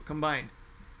it combined.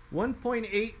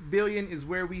 1.8 billion is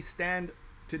where we stand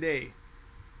today.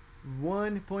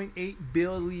 1.8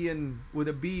 billion with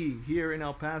a B here in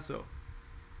El Paso.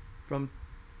 From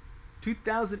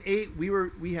 2008,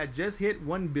 we had just hit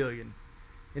 1 billion.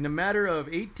 In a matter of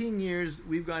 18 years,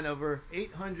 we've gone over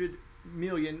 800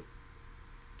 million,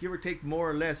 give or take more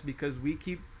or less, because we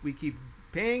keep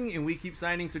paying and we keep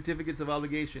signing certificates of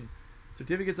obligation.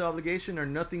 Certificates of obligation are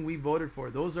nothing we voted for.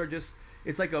 Those are just,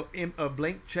 it's like a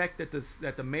blank check that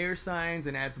the mayor signs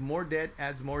and adds more debt,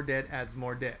 adds more debt, adds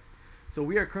more debt. So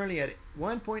we are currently at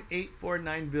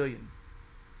 1.849 billion.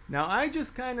 Now I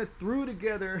just kind of threw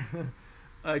together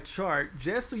a chart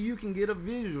just so you can get a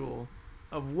visual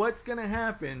of what's going to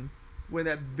happen when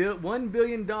that $1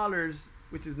 billion,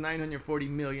 which is 940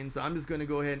 million. So I'm just going to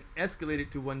go ahead and escalate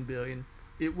it to 1 billion.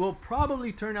 It will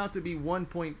probably turn out to be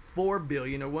 1.4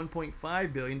 billion or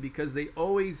 1.5 billion, because they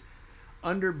always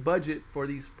under budget for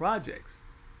these projects.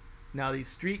 Now these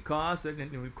street costs,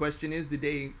 and the question is, did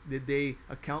they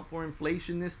account for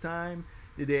inflation this time?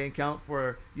 Did they account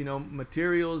for,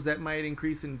 materials that might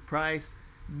increase in price?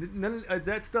 None of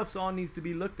that stuff's all needs to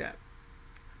be looked at.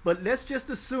 But let's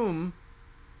just assume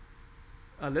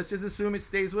it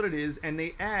stays what it is, and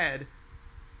they add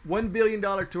 $1 billion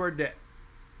to our debt.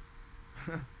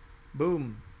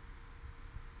 Boom.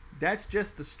 That's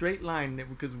just a straight line,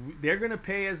 because they're going to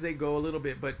pay as they go a little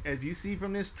bit. But as you see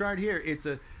from this chart here, it's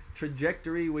a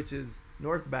trajectory which is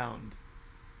northbound.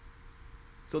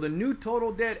 So the new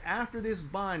total debt after this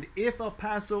bond, if El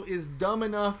Paso is dumb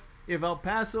enough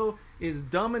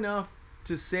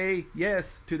to say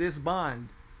yes to this bond,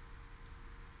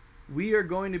 we are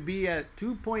going to be at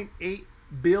 $2.8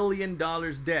 billion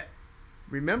debt.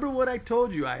 Remember what I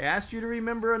told you. I asked you to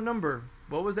remember a number.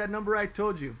 What was that number I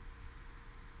told you?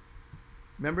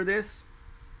 Remember this?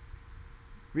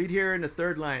 Read here in the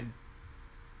third line.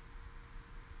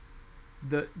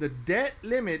 The debt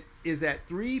limit is at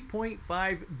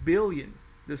 3.5 billion.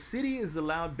 The city is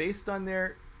allowed, based on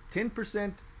their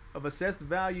 10% of assessed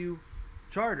value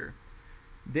charter,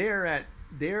 they're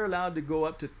allowed to go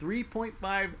up to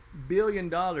 $3.5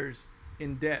 billion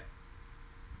in debt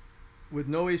with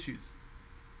no issues.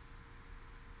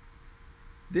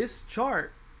 This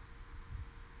chart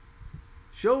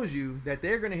shows you that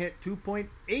they're going to hit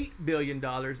 $2.8 billion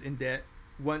in debt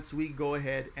once we go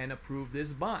ahead and approve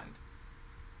this bond.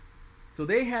 So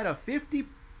they had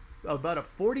about a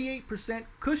 48%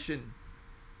 cushion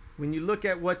when you look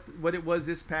at what it was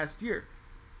this past year.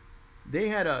 They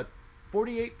had a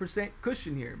 48%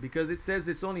 cushion here, because it says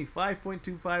it's only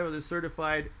 5.25 of the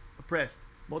certified oppressed.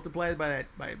 Multiply it by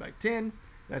 10,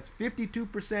 That's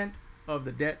 52% of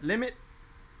the debt limit,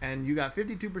 and you got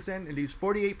 52%. It leaves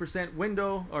 48%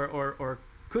 window or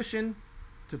cushion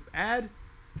to add.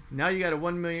 Now you got a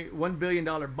 $1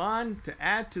 billion bond to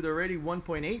add to the already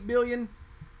 $1.8 billion.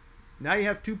 Now you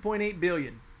have $2.8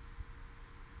 billion.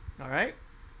 All right.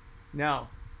 Now,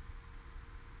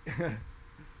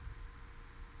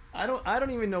 I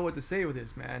don't even know what to say with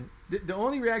this, man. The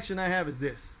only reaction I have is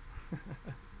this.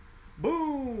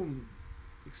 Boom!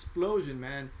 Explosion,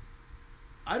 man.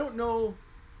 I don't know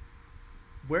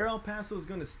where El Paso is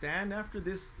going to stand after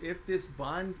this, if this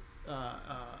bond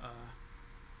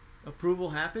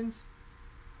approval happens.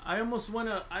 I almost want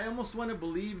to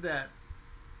believe that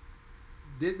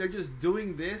they're just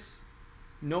doing this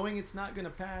knowing it's not going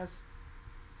to pass,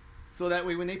 so that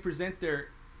way when they present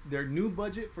their new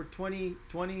budget for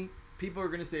 2020, people are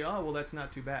going to say, oh, well, that's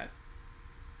not too bad.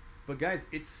 But guys,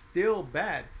 it's still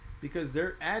bad, because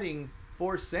they're adding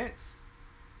 4 cents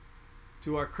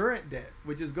to our current debt,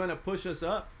 which is going to push us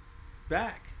up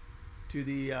back to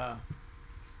the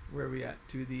where are we at,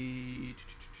 to the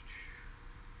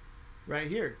right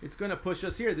here. It's going to push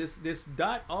us here. This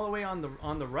dot all the way on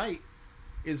the right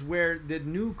is where the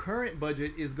new current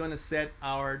budget is going to set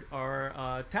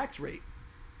our tax rate,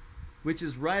 which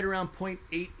is right around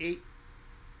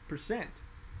 0.88%.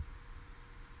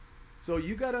 So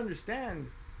you got to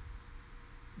understand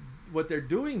what they're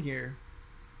doing here.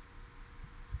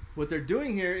 What they're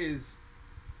doing here is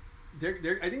I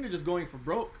think they're just going for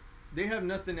broke. They have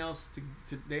nothing else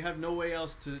to they have no way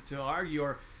else to argue.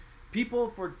 Or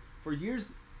people for years,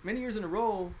 many years in a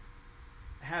row,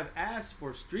 have asked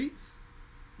for streets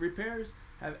repairs,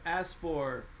 have asked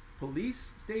for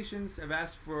police stations, have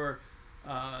asked for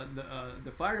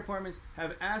the fire departments,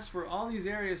 have asked for all these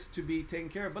areas to be taken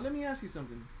care of. But let me ask you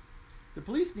something. The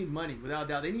police need money, without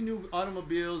doubt. They need new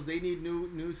automobiles, they need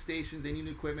new stations, they need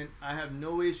new equipment. I have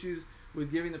no issues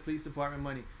with giving the police department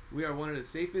money. We are one of the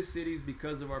safest cities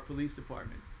because of our police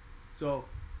department. So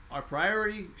our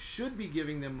priority should be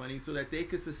giving them money so that they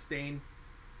could sustain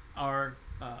our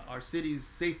city's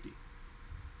safety.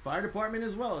 Fire department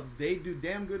as well. They do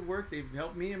damn good work. They've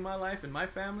helped me in my life and my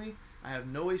family. I have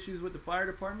no issues with the fire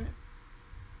department.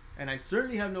 And I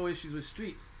certainly have no issues with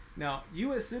streets. Now,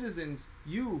 you as citizens,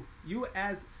 you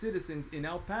as citizens in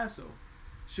El Paso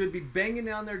should be banging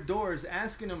down their doors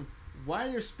asking them why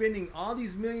they're spending all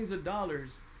these millions of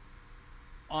dollars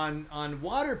on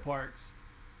water parks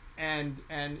and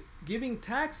giving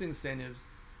tax incentives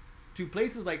to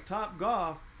places like Top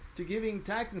Golf, to giving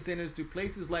tax incentives to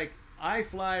places like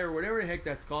iFly or whatever the heck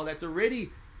that's called. That's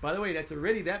already, by the way, that's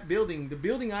already that building. The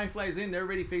building iFly is in, they're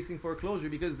already facing foreclosure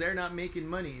because they're not making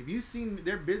money. If you've seen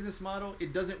their business model,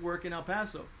 it doesn't work in El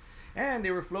Paso. And they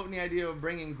were floating the idea of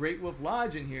bringing Great Wolf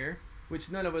Lodge in here, which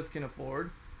none of us can afford.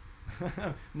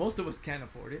 Most of us can't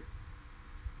afford it.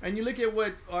 And you look at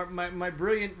what my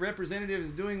brilliant representative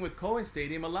is doing with Cohen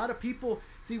Stadium. A lot of people,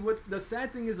 see, what the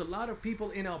sad thing is, a lot of people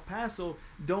in El Paso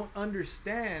don't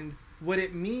understand what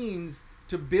it means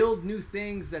to build new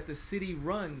things that the city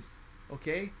runs.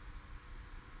 Okay?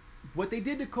 What they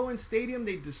did to Cohen Stadium,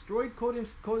 they destroyed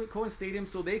Cohen Stadium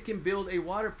so they can build a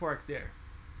water park there.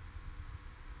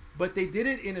 But they did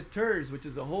it in a TERS, which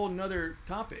is a whole nother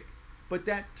topic. But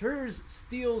that TERS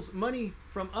steals money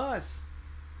from us,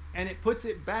 and it puts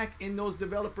it back in those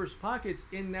developers' pockets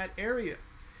in that area.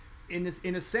 In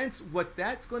a sense, what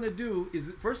that's going to do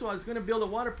is, first of all, it's going to build a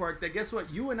water park that, guess what,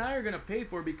 you and I are going to pay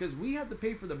for, because we have to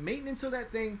pay for the maintenance of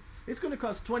that thing. It's going to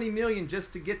cost $20 million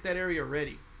just to get that area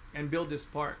ready and build this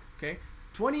park. Okay,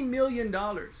 $20 million.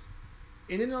 And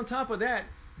then on top of that,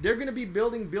 they're going to be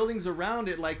building buildings around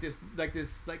it like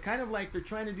kind of like they're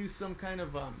trying to do some kind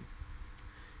of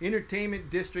entertainment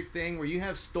district thing where you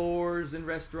have stores and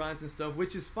restaurants and stuff,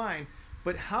 which is fine.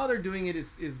 But how they're doing it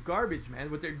is garbage, man.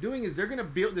 What they're doing is they're going to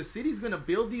build, the city's going to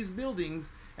build these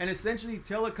buildings and essentially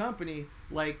tell a company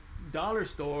like Dollar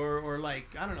Store or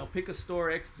like, I don't know, pick a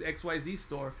store, XYZ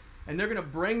store, and they're going to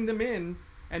bring them in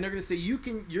and they're going to say, you're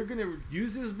going to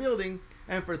use this building,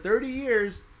 and for 30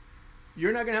 years,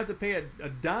 you're not going to have to pay a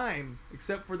dime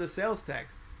except for the sales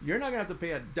tax. You're not going to have to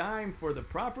pay a dime for the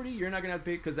property. You're not going to have to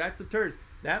pay, because that's the TERS.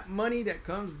 That money that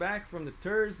comes back from the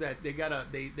TERS, that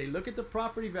they look at the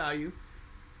property value,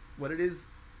 what it is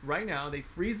right now, they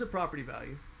freeze the property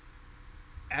value.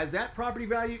 As that property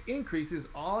value increases,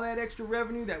 all that extra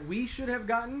revenue that we should have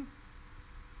gotten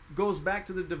goes back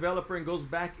to the developer and goes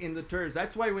back in the TERS.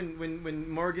 That's why when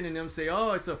Morgan and them say,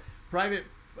 oh, it's a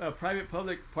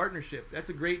private-public partnership, that's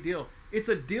a great deal. It's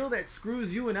a deal that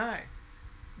screws you and I.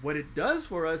 What it does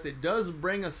for us, it does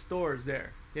bring us stores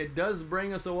there. It does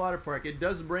bring us a water park. It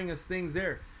does bring us things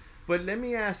there. But let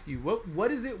me ask you,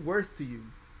 what is it worth to you?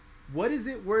 What is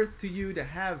it worth to you to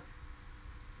have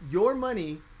your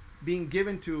money being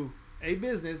given to a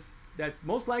business that's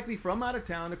most likely from out of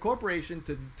town, a corporation,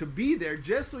 to be there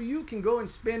just so you can go and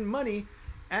spend money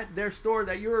at their store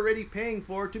that you're already paying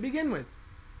for to begin with?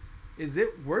 Is it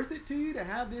worth it to you to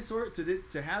have this, or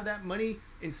to have that money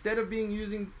instead of being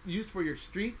used for your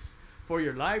streets, for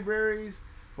your libraries,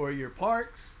 for your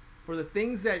parks, for the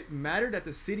things that matter that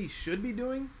the city should be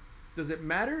doing? Does it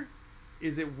matter?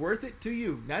 Is it worth it to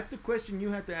you? That's the question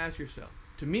you have to ask yourself.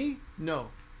 To me, no.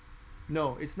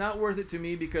 No, it's not worth it to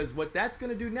me, because what that's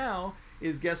going to do now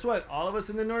is, guess what? All of us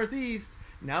in the Northeast,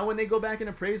 now when they go back and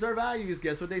appraise our values,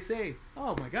 guess what they say?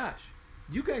 Oh my gosh,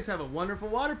 you guys have a wonderful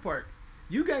water park.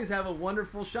 You guys have a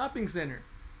wonderful shopping center.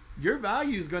 Your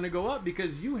value is going to go up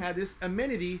because you had this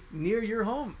amenity near your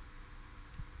home.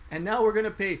 And now we're going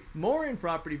to pay more in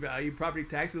property value, property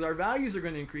tax, because our values are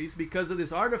going to increase because of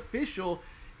this artificial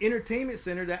entertainment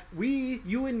center that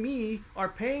you and me, are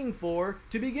paying for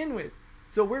to begin with.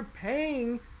 So we're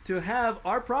paying to have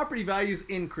our property values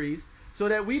increased so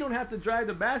that we don't have to drive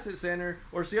to Bassett Center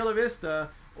or Cielo Vista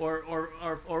or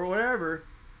wherever,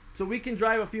 so we can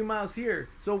drive a few miles here.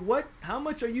 So how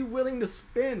much are you willing to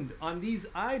spend on these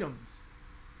items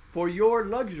for your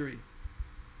luxury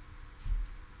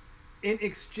in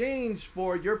exchange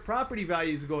for your property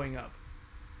values going up?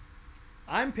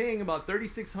 I'm paying about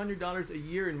 $3,600 a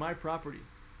year in my property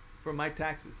for my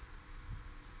taxes.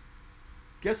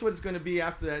 Guess what it's going to be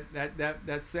after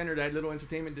that center, that little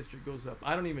entertainment district goes up?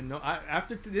 I don't even know.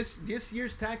 After this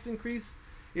year's tax increase,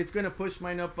 it's going to push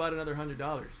mine up about another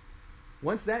 $100.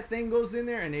 Once that thing goes in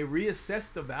there and they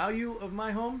reassess the value of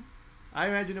my home, I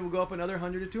imagine it will go up another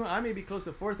 $100 to $200. I may be close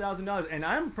to $4,000, and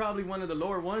I'm probably one of the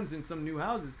lower ones in some new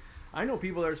houses. I know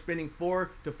people are spending $4,000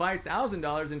 to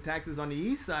 $5,000 in taxes on the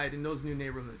east side in those new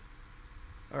neighborhoods.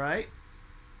 All right.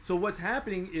 So what's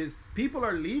happening is people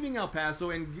are leaving El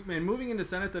Paso and moving into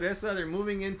Santa Teresa. They're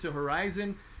moving into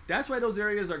Horizon. That's why those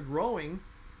areas are growing,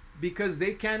 because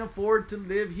they can't afford to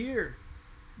live here.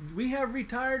 We have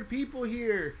retired people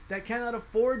here that cannot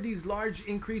afford these large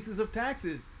increases of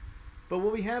taxes. But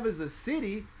what we have is a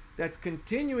city that's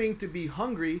continuing to be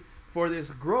hungry for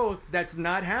this growth that's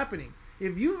not happening.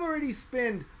 If you've already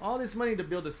spent all this money to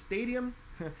build a stadium,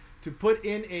 to put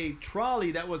in a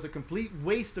trolley that was a complete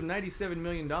waste of $97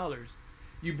 million,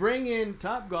 you bring in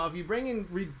Topgolf, you bring in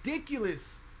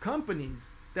ridiculous companies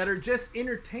that are just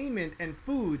entertainment and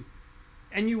food,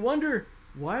 and you wonder,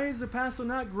 why is El Paso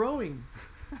not growing?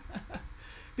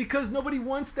 Because nobody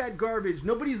wants that garbage.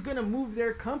 Nobody's going to move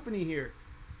their company here.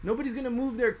 Nobody's going to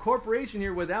move their corporation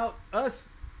here without us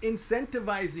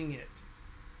incentivizing it.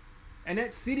 And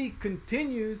that city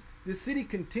continues, the city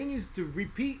continues to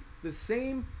repeat the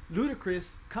same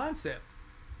ludicrous concept,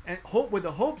 and hope, with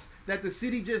the hopes that the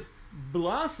city just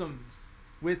blossoms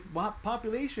with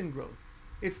population growth.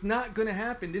 It's not going to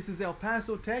happen. This is El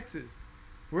Paso, Texas.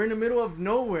 We're in the middle of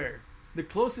nowhere. The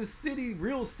closest city,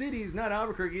 real city, is not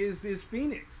Albuquerque, is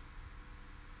Phoenix.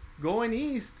 Going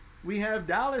east, we have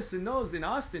Dallas and those in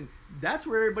Austin. That's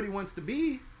where everybody wants to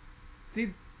be.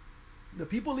 See, the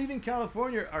people leaving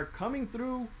California are coming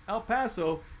through El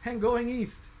Paso and going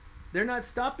east. They're not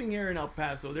stopping here in El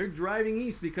Paso. They're driving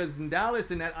east, because in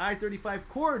Dallas, in that I-35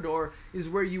 corridor, is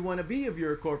where you want to be if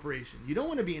you're a corporation. You don't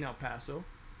want to be in El Paso.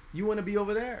 You want to be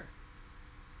over there.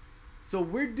 So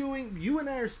you and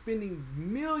I are spending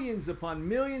millions upon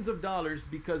millions of dollars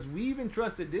because we've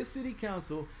entrusted this city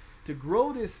council to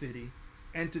grow this city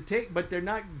and to take, but they're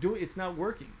not doing, it's not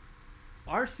working.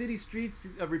 Our city streets,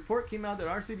 a report came out that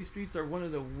our city streets are one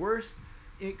of the worst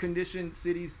conditioned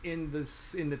cities in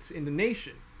the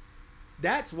nation.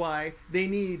 That's why they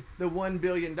need the $1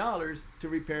 billion to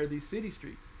repair these city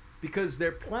streets, because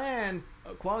their plan,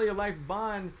 quality of life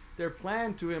bond, their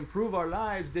plan to improve our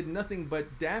lives did nothing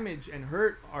but damage and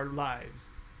hurt our lives.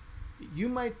 You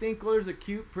might think, oh, there's a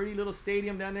cute, pretty little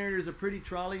stadium down there. There's a pretty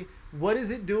trolley. What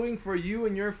is it doing for you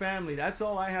and your family? That's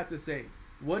all I have to say.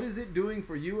 What is it doing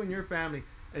for you and your family?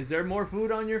 Is there more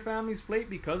food on your family's plate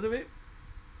because of it?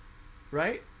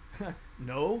 Right?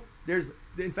 No.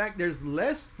 In fact, there's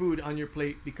less food on your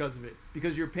plate because of it,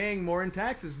 because you're paying more in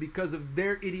taxes because of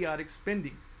their idiotic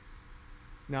spending.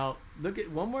 Now, look at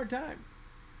one more time.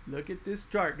 Look at this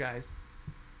chart, guys.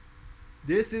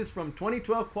 This is from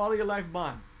 2012 Quality of Life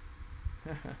Bond.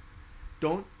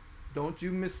 Don't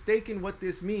you mistaken what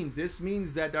this means. This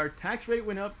means that our tax rate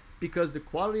went up because the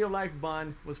Quality of Life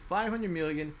Bond was $500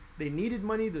 million. They needed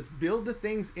money to build the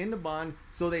things in the bond,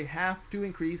 so they have to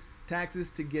increase taxes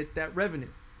to get that revenue.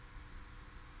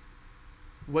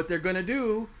 What they're going to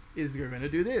do is they're going to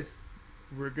do this.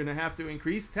 we're going to have to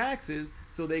increase taxes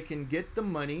so they can get the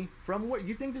money from what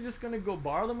you think they're just going to go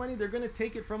borrow the money. They're going to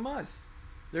take it from us.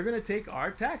 They're going to take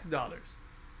our tax dollars.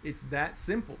 It's that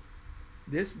simple.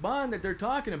 This bond that they're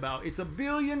talking about, it's $1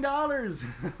 billion.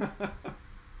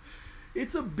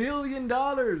 It's $1 billion.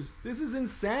 This is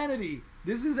insanity.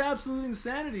 This is absolute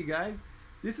insanity, guys.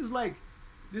 This is like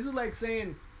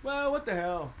saying, well, what the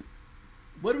hell?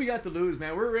 What do we got to lose,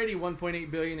 man? We're already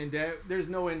 1.8 billion in debt. There's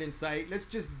no end in sight. Let's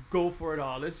just go for it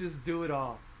all. Let's just do it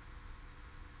all.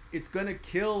 It's gonna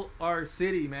kill our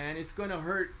city, man. It's gonna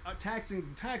hurt. Tax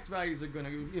values are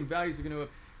gonna.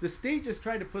 The state just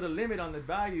tried to put a limit on the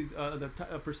values,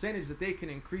 a percentage that they can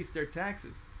increase their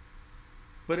taxes.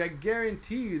 But I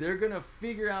guarantee you, they're gonna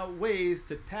figure out ways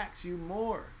to tax you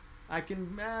more. I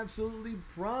can absolutely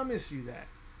promise you that.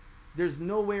 There's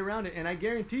no way around it. And I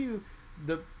guarantee you,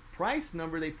 the price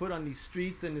number they put on these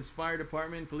streets and this fire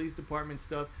department, police department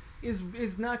stuff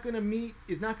is not going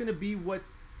to be what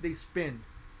they spend.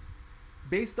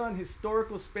 Based on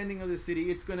historical spending of the city,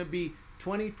 it's going to be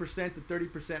 20% to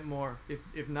 30% more,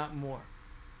 if not more.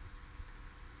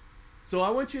 So I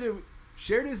want you to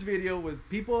share this video with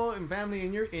people and family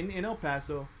in El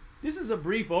Paso. This is a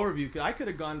brief overview, because I could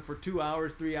have gone for 2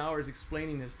 hours, 3 hours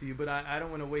explaining this to you, but I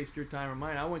don't want to waste your time or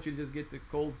mine. I want you to just get the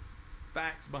cold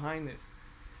facts behind this.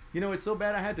 You know, it's so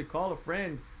bad I had to call a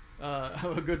friend,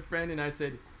 a good friend, and I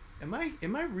said, am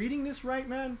I reading this right,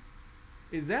 man?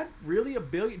 Is that really $1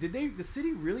 billion? The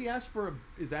city really going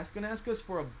to ask us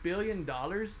for $1 billion?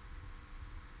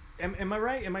 Am I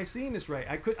right? Am I seeing this right?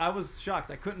 I was shocked.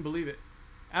 I couldn't believe it.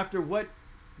 After what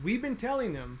we've been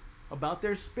telling them about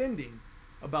their spending,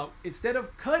 about instead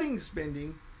of cutting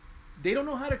spending, they don't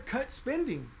know how to cut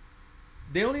spending.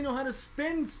 They only know how to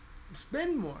spend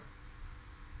more.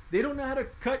 They don't know how to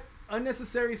cut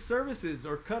unnecessary services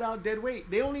or cut out dead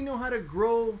weight. They only know how to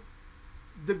grow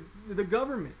the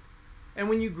government. And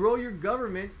when you grow your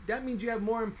government, that means you have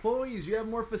more employees, you have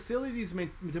more facilities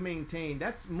to maintain.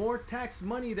 That's more tax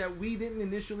money that we didn't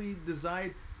initially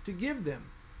decide to give them.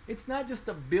 It's not just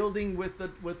a building with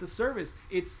the service.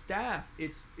 It's staff.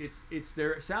 It's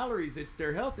their salaries. It's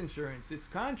their health insurance. It's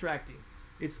contracting.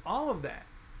 It's all of that.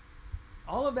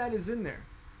 All of that is in there,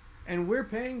 and we're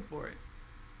paying for it.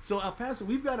 So El Paso,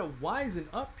 we've got to wisen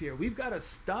up here. We've got to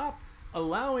stop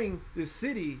allowing the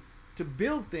city to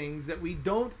build things that we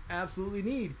don't absolutely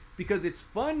need, because it's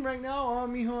fun right now. Oh,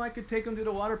 mijo, I could take them to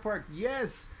the water park.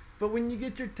 Yes, but when you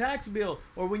get your tax bill,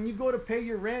 or when you go to pay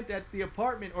your rent at the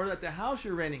apartment or at the house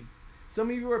you're renting, some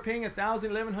of you are paying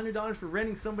 $1,000, $1,100 for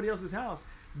renting somebody else's house.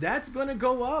 That's going to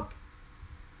go up.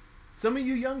 Some of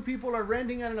you young people are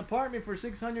renting at an apartment for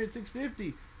 $600,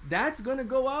 $650. That's going to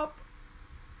go up.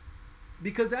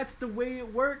 Because that's the way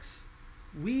it works.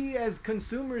 We as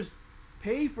consumers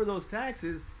pay for those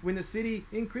taxes when the city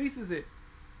increases it.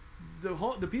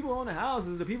 The people who own the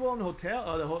houses, the people who own the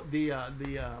hotel,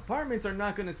 the apartments are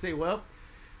not going to say, well,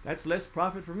 that's less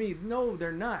profit for me. No,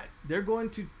 they're not. They're going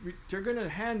to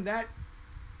hand that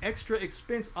extra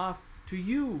expense off to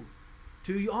you,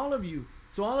 to all of you.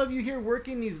 So all of you here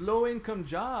working these low-income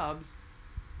jobs,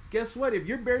 guess what? If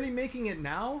you're barely making it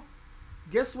now,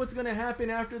 guess what's going to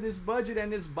happen after this budget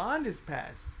and this bond is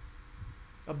passed?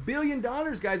 $1 billion,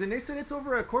 guys, and they said it's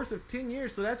over a course of 10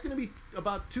 years, so that's going to be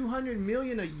about $200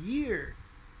 million a year.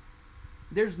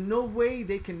 There's no way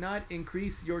they cannot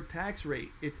increase your tax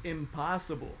rate. It's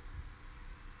impossible.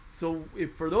 So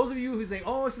if for those of you who say,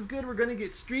 oh, this is good, we're going to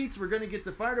get streets, we're going to get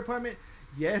the fire department,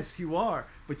 yes, you are,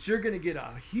 but you're going to get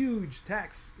a huge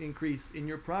tax increase in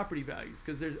your property values,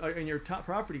 because there's in your top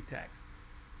property tax.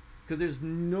 Because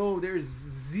there's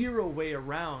zero way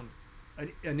around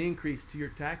an increase to your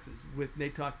taxes when they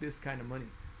talk this kind of money.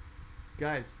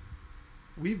 Guys,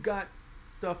 we've got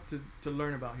stuff to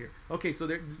learn about here. Okay, so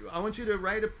I want you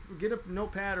to get a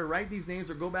notepad or write these names,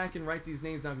 or go back and write these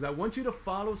names down, because I want you to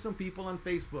follow some people on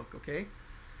Facebook, okay?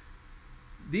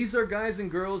 These are guys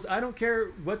and girls. I don't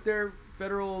care what their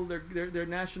federal, their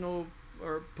national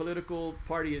or political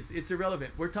party is. It's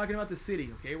irrelevant. We're talking about the city,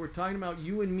 okay? We're talking about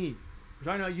you and me. We're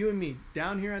talking about you and me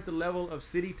down here at the level of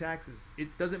city taxes.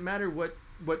 It doesn't matter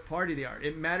what party they are.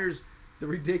 It matters the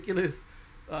ridiculous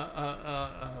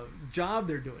job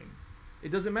they're doing. It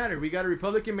doesn't matter. We got a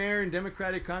Republican mayor and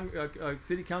Democratic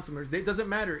city council members. It doesn't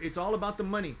matter. It's all about the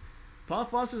money. Paul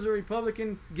Foster's a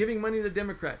Republican giving money to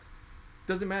Democrats.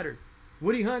 Doesn't matter.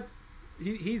 Woody Hunt,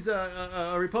 he's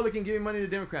a Republican giving money to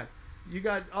Democrats. You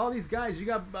got all these guys. You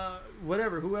got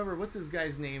whoever. What's this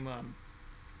guy's name?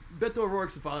 Beto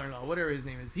O'Rourke's father-in-law, whatever his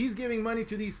name is. He's giving money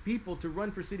to these people to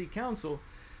run for city council.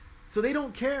 So they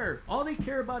don't care. All they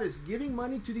care about is giving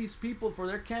money to these people for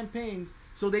their campaigns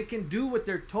so they can do what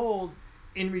they're told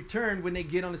in return when they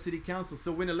get on the city council.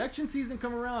 So when election season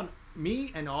come around,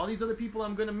 me and all these other people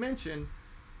I'm going to mention,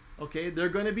 okay, they're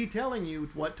going to be telling you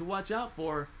what to watch out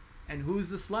for and who's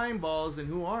the slime balls and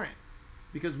who aren't,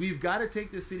 because we've got to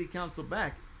take this city council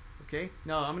back. Okay,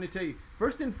 now I'm going to tell you,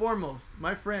 first and foremost,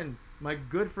 my friend, my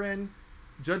good friend,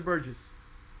 Judd Burgess.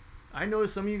 I know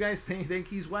some of you guys think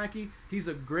he's wacky. He's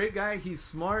a great guy. He's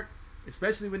smart,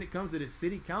 especially when it comes to the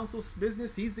city council's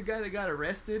business. He's the guy that got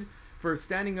arrested for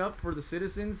standing up for the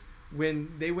citizens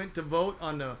when they went to vote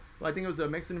on the, well, I think it was the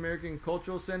Mexican American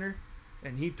Cultural Center,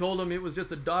 and he told them it was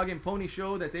just a dog and pony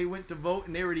show, that they went to vote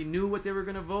and they already knew what they were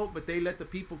going to vote, but they let the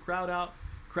people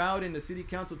crowd in the city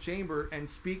council chamber and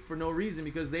speak for no reason,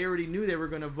 because they already knew they were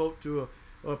going to vote to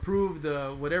approve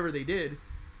the whatever they did.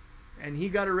 And he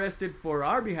got arrested for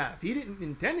our behalf. He didn't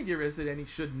intend to get arrested, and he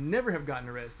should never have gotten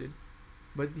arrested,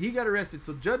 but he got arrested.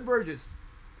 So Judd Burgess,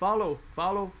 follow.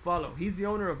 He's the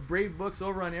owner of Brave Books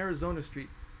over on Arizona Street.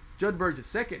 Judd Burgess.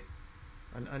 Second,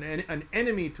 an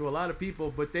enemy to a lot of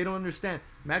people, but they don't understand.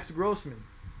 Max Grossman.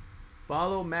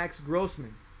 Follow Max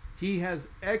Grossman. He has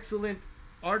excellent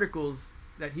articles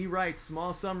that he writes,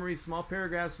 small summaries, small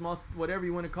paragraphs, small whatever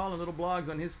you want to call them, little blogs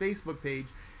on his Facebook page,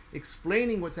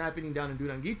 explaining what's happening down in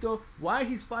Duranguito, why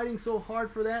he's fighting so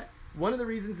hard for that. One of the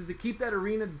reasons is to keep that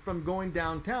arena from going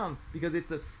downtown, because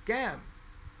it's a scam.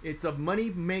 It's a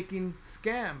money-making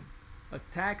scam, a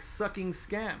tax-sucking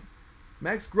scam.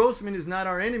 Max Grossman is not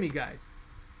our enemy, guys.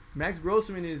 Max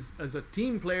Grossman is a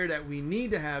team player that we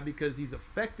need to have, because he's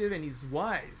effective and he's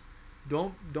wise.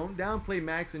 Don't downplay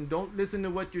Max, and don't listen to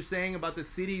what you're saying about the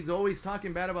city. He's always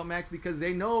talking bad about Max because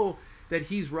they know that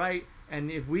he's right, and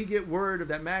if we get word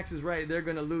that Max is right, they're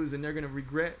going to lose, and they're going to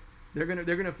regret. They're going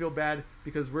to feel bad,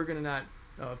 because we're going to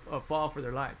not fall for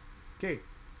their lies. Okay.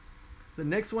 The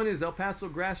next one is El Paso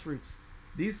Grassroots.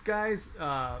 These guys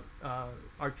are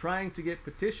trying to get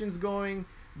petitions going.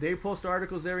 They post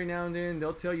articles every now and then.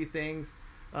 They'll tell you things.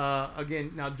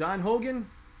 Again, now John Hogan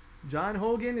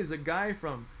is a guy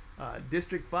from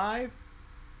District 5.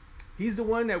 He's the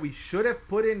one that we should have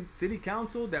put in city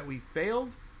council, that we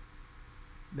failed.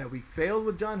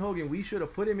 With John Hogan. We should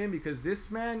have put him in, because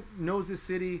this man knows this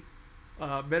city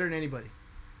better than anybody.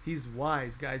 He's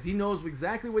wise, guys. He knows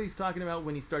exactly what he's talking about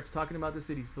when he starts talking about the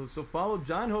city. So follow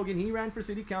John Hogan. He ran for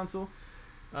city council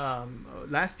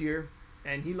last year,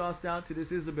 and he lost out to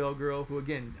this Isabel girl, who,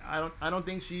 again, I don't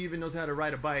think she even knows how to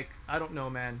ride a bike. I don't know,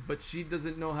 man, but she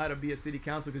doesn't know how to be a city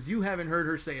council, because you haven't heard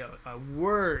her say a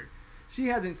word. She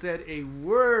hasn't said a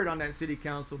word on that city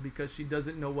council because she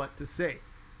doesn't know what to say.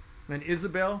 And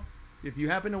Isabel, if you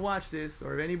happen to watch this,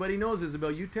 or if anybody knows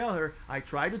Isabel, you tell her, I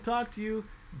tried to talk to you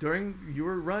during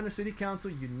your run of city council.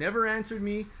 You never answered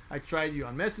me. I tried you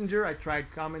on Messenger. I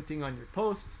tried commenting on your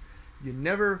posts. You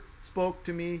never spoke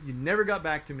to me. You never got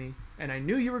back to me. And I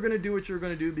knew you were going to do what you were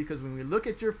going to do, because when we look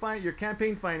at your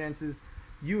campaign finances,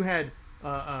 you had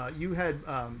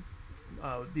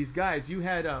these guys. You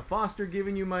had Foster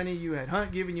giving you money. You had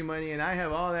Hunt giving you money. And I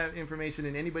have all that information,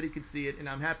 and anybody could see it. And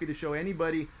I'm happy to show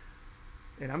anybody.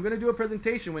 And I'm going to do a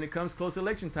presentation when it comes close to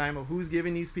election time of who's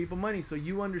giving these people money, so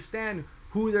you understand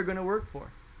who they're going to work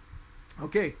for.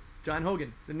 Okay, John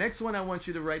Hogan. The next one I want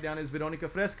you to write down is Veronica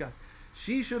Frescas.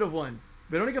 She should have won.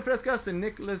 Veronica Frescas and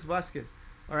Nicholas Vasquez.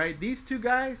 All right, these two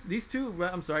guys,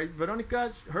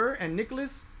 Veronica, her and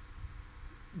Nicholas,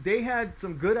 they had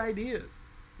some good ideas.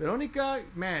 Veronica,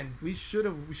 man, she should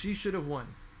have won.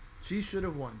 She should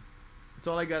have won. That's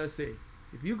all I got to say.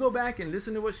 If you go back and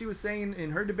listen to what she was saying in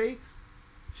her debates,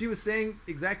 she was saying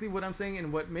exactly what I'm saying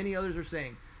and what many others are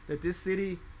saying, that this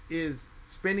city is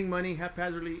spending money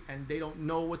haphazardly and they don't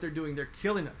know what they're doing. They're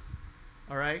killing us.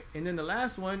 All right. And then the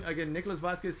last one, again, Nicholas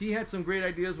Vasquez, he had some great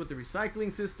ideas with the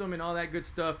recycling system and all that good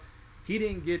stuff. He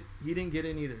didn't get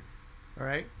in either. All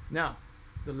right. Now,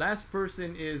 the last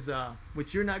person is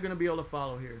which you're not going to be able to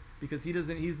follow here, because he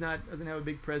doesn't have a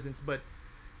big presence, but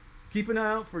keep an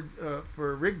eye out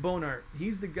for Rick Bonart.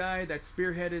 He's the guy that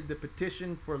spearheaded the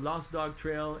petition for Lost Dog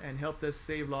Trail and helped us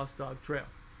save Lost Dog Trail.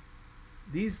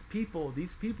 These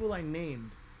people I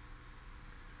named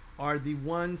are the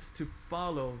ones to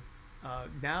follow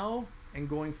now and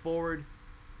going forward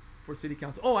for city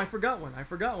council. Oh, I forgot one.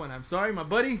 I'm sorry, my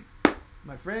buddy,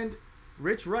 my friend,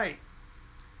 Rich Wright,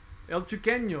 El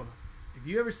Chuqueño. If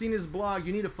you ever seen his blog,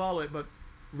 you need to follow it. But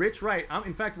Rich Wright,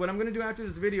 in fact, what I'm going to do after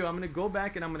this video, I'm going to go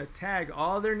back and I'm going to tag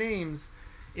all their names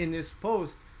in this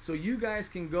post, so you guys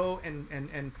can go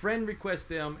and friend request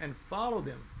them and follow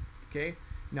them. Okay.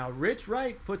 Now, Rich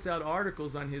Wright puts out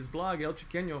articles on his blog, El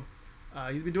Chuqueño.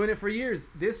 He's been doing it for years.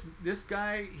 This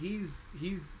guy, he's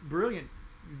brilliant.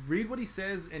 Read what he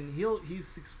says, and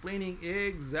he's explaining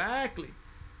exactly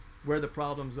where the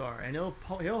problems are, and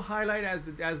he'll highlight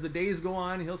as the days go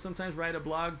on. He'll sometimes write a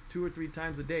blog 2 or 3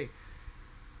 times a day,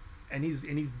 and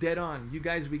he's dead on. You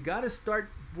guys, we got to start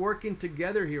working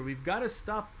together here. We've got to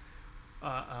stop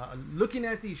looking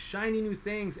at these shiny new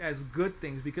things as good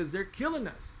things, because they're killing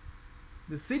us.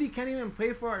 The city can't even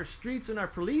pay for our streets and our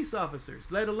police officers,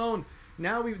 let alone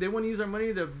now they want to use our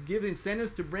money to give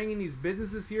incentives to bring in these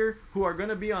businesses here who are going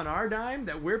to be on our dime,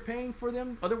 that we're paying for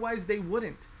them. Otherwise, they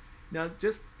wouldn't. Now,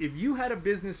 just if you had a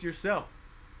business yourself,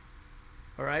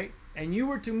 all right, and you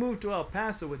were to move to El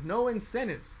Paso with no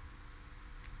incentives,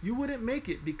 you wouldn't make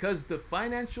it, because the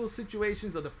financial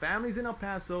situations of the families in El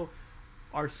Paso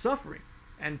are suffering.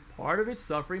 And part of it's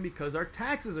suffering because our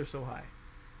taxes are so high.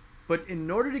 But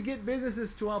in order to get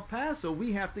businesses to El Paso,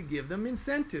 we have to give them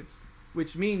incentives,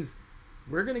 which means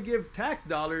we're going to give tax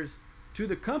dollars to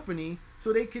the company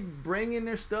so they could bring in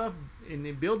their stuff and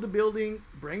they build the building,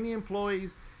 bring the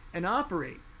employees, and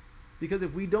operate. Because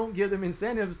if we don't give them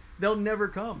incentives, they'll never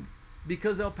come.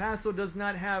 Because El Paso does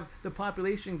not have the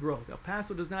population growth. El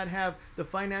Paso does not have the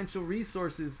financial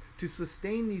resources to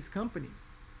sustain these companies.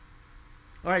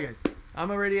 All right, guys,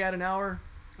 I'm already at an hour.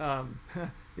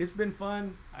 It's been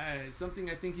fun. Something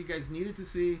I think you guys needed to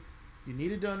see. You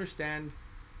needed to understand.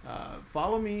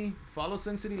 Follow me. Follow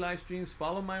Sun City live streams.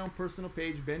 Follow my own personal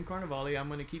page, Ben Carnevale. I'm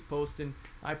going to keep posting.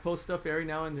 I post stuff every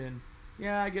now and then.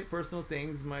 Yeah, I get personal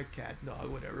things, my cat, dog,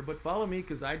 whatever. But follow me,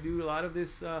 because I do a lot of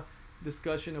this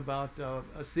discussion about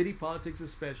city politics,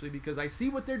 especially because I see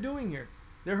what they're doing here.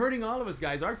 They're hurting all of us,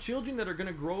 guys. Our children that are going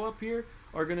to grow up here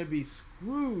are going to be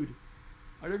screwed.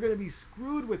 They're going to be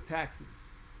screwed with taxes.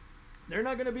 They're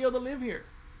not going to be able to live here.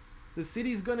 The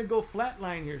city's going to go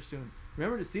flatline here soon.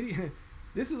 Remember, the city.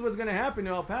 This is what's going to happen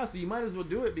to El Paso. You might as well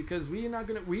do it, because we are not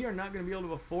going to be able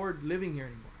to afford living here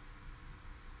anymore.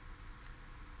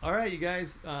 All right, you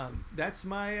guys. That's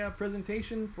my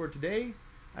presentation for today.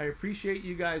 I appreciate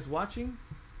you guys watching,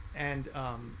 and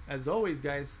as always,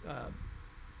 guys,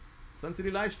 Sun City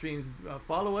live streams.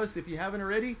 Follow us if you haven't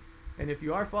already, and if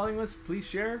you are following us, please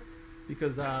share.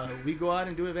 Because we go out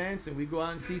and do events, and we go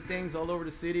out and see things all over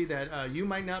the city that you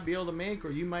might not be able to make, or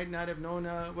you might not have known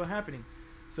were happening.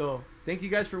 So thank you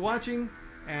guys for watching,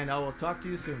 and I will talk to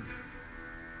you soon.